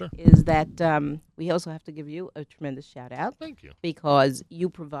add Sure. is that we also have to give you a tremendous shout out. Thank you. Because you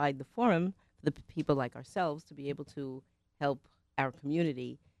provide the forum for the people like ourselves to be able to help our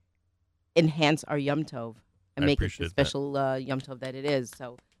community enhance our Yom Tov and I make it the appreciate special Yom Tov that it is.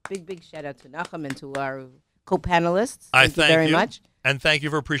 So big shout out to Nachum and to our co-panelists. I Thank you very much. And thank you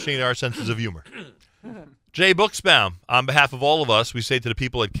for appreciating our senses of humor. Jay Booksbaum, on behalf of all of us, we say to the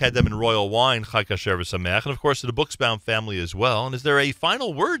people at Kedem and Royal Wine, Chag Kasher V'Sameach, and of course to the Booksbaum family as well. And is there a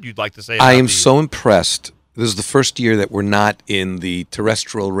final word you'd like to say? I am so impressed. This is the first year that we're not in the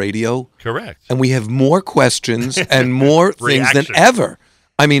terrestrial radio. Correct. And we have more questions and more things than Reaction. ever.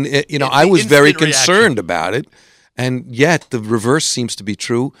 I mean, I was instant very reaction. concerned about it. And yet the reverse seems to be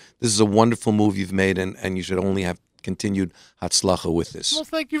true. This is a wonderful move you've made, and you should only have continued Hatzlacha with this. Well,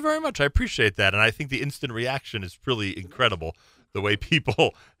 thank you very much. I appreciate that. And I think the instant reaction is really incredible, the way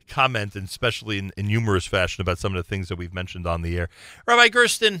people comment, and especially in humorous fashion, about some of the things that we've mentioned on the air. Rabbi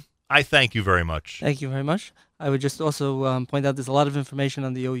Gersten, I thank you very much. Thank you very much. I would just also point out there's a lot of information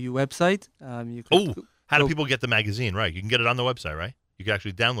on the OU website. You could How do people get the magazine? Right. You can get it on the website, right? You can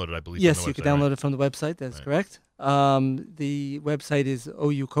actually download it, I believe. Yes, on the you website, can download right? it from the website. That's correct. The website is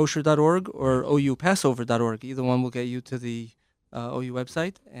oukosher.org or oupassover.org. Either one will get you to the OU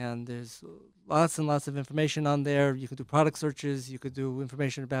website. And there's lots and lots of information on there. You could do product searches. You could do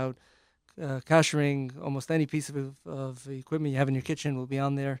information about koshering almost any piece of equipment you have in your kitchen will be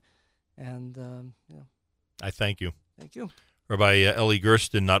on there. And I thank you. Thank you. Rabbi Eli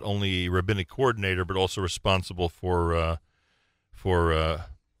Gersten, not only a rabbinic coordinator, but also responsible for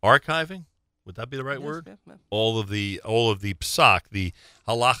archiving. Would that be the right word? Yeah. All of the psak, the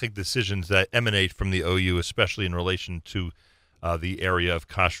halachic decisions that emanate from the OU, especially in relation to the area of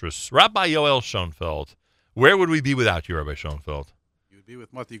kashrus. Rabbi Yoel Schoenfeld, where would we be without you, Rabbi Schoenfeld? You'd be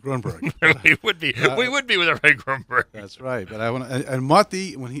with Matti Grunberg. we would be. We would be with Rabbi Grunberg. That's right. But and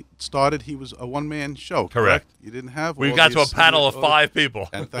Matti, when he started, he was a one-man show. Correct. You didn't have. We got to a panel of 5 people,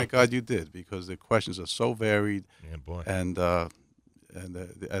 and thank God you did, because the questions are so varied. Yeah, boy. And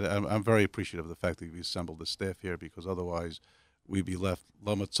I'm very appreciative of the fact that we assembled the staff here, because otherwise we'd be left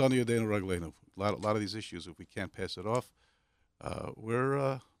lamatzani yadenu ragleinu. A lot of these issues, if we can't pass it off,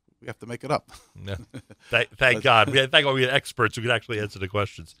 we have to make it up. Yeah. Thank God. Thank God we had experts who could actually answer the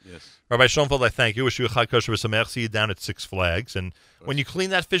questions. Yes. Rabbi Schoenfeld, I thank you. Wish you a Chag Kosher V'Sameach. See you down at Six Flags. And when you clean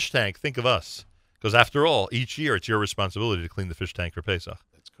that fish tank, think of us. Because after all, each year it's your responsibility to clean the fish tank for Pesach.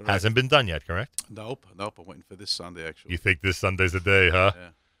 That's correct. Hasn't been done yet, correct? Nope. I'm waiting for this Sunday, actually. You think this Sunday's the day, huh? Yeah.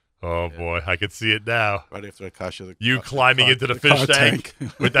 Oh, boy. I can see it now. Right after Akasha. You climbing into the fish tank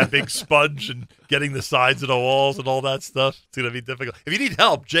with that big sponge and getting the sides of the walls and all that stuff. It's going to be difficult. If you need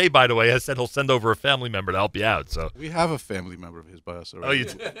help, Jay, by the way, has said he'll send over a family member to help you out. So we have a family member of his by us already. Oh, you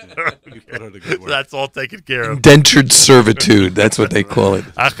do? We put her to good work. That's all taken care of. Indentured servitude. That's what they call it.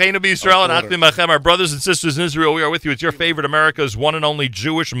 Achenu b'Yisrael and Achim Achem, our brothers and sisters in Israel, we are with you. It's your favorite America's one and only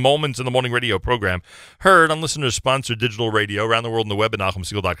Jewish Moments in the Morning radio program. Heard on listeners-sponsored digital radio around the world on the web at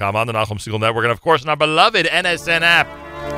NachumSegal.com, on the Nachum Segal Network, and of course on our beloved NSN app.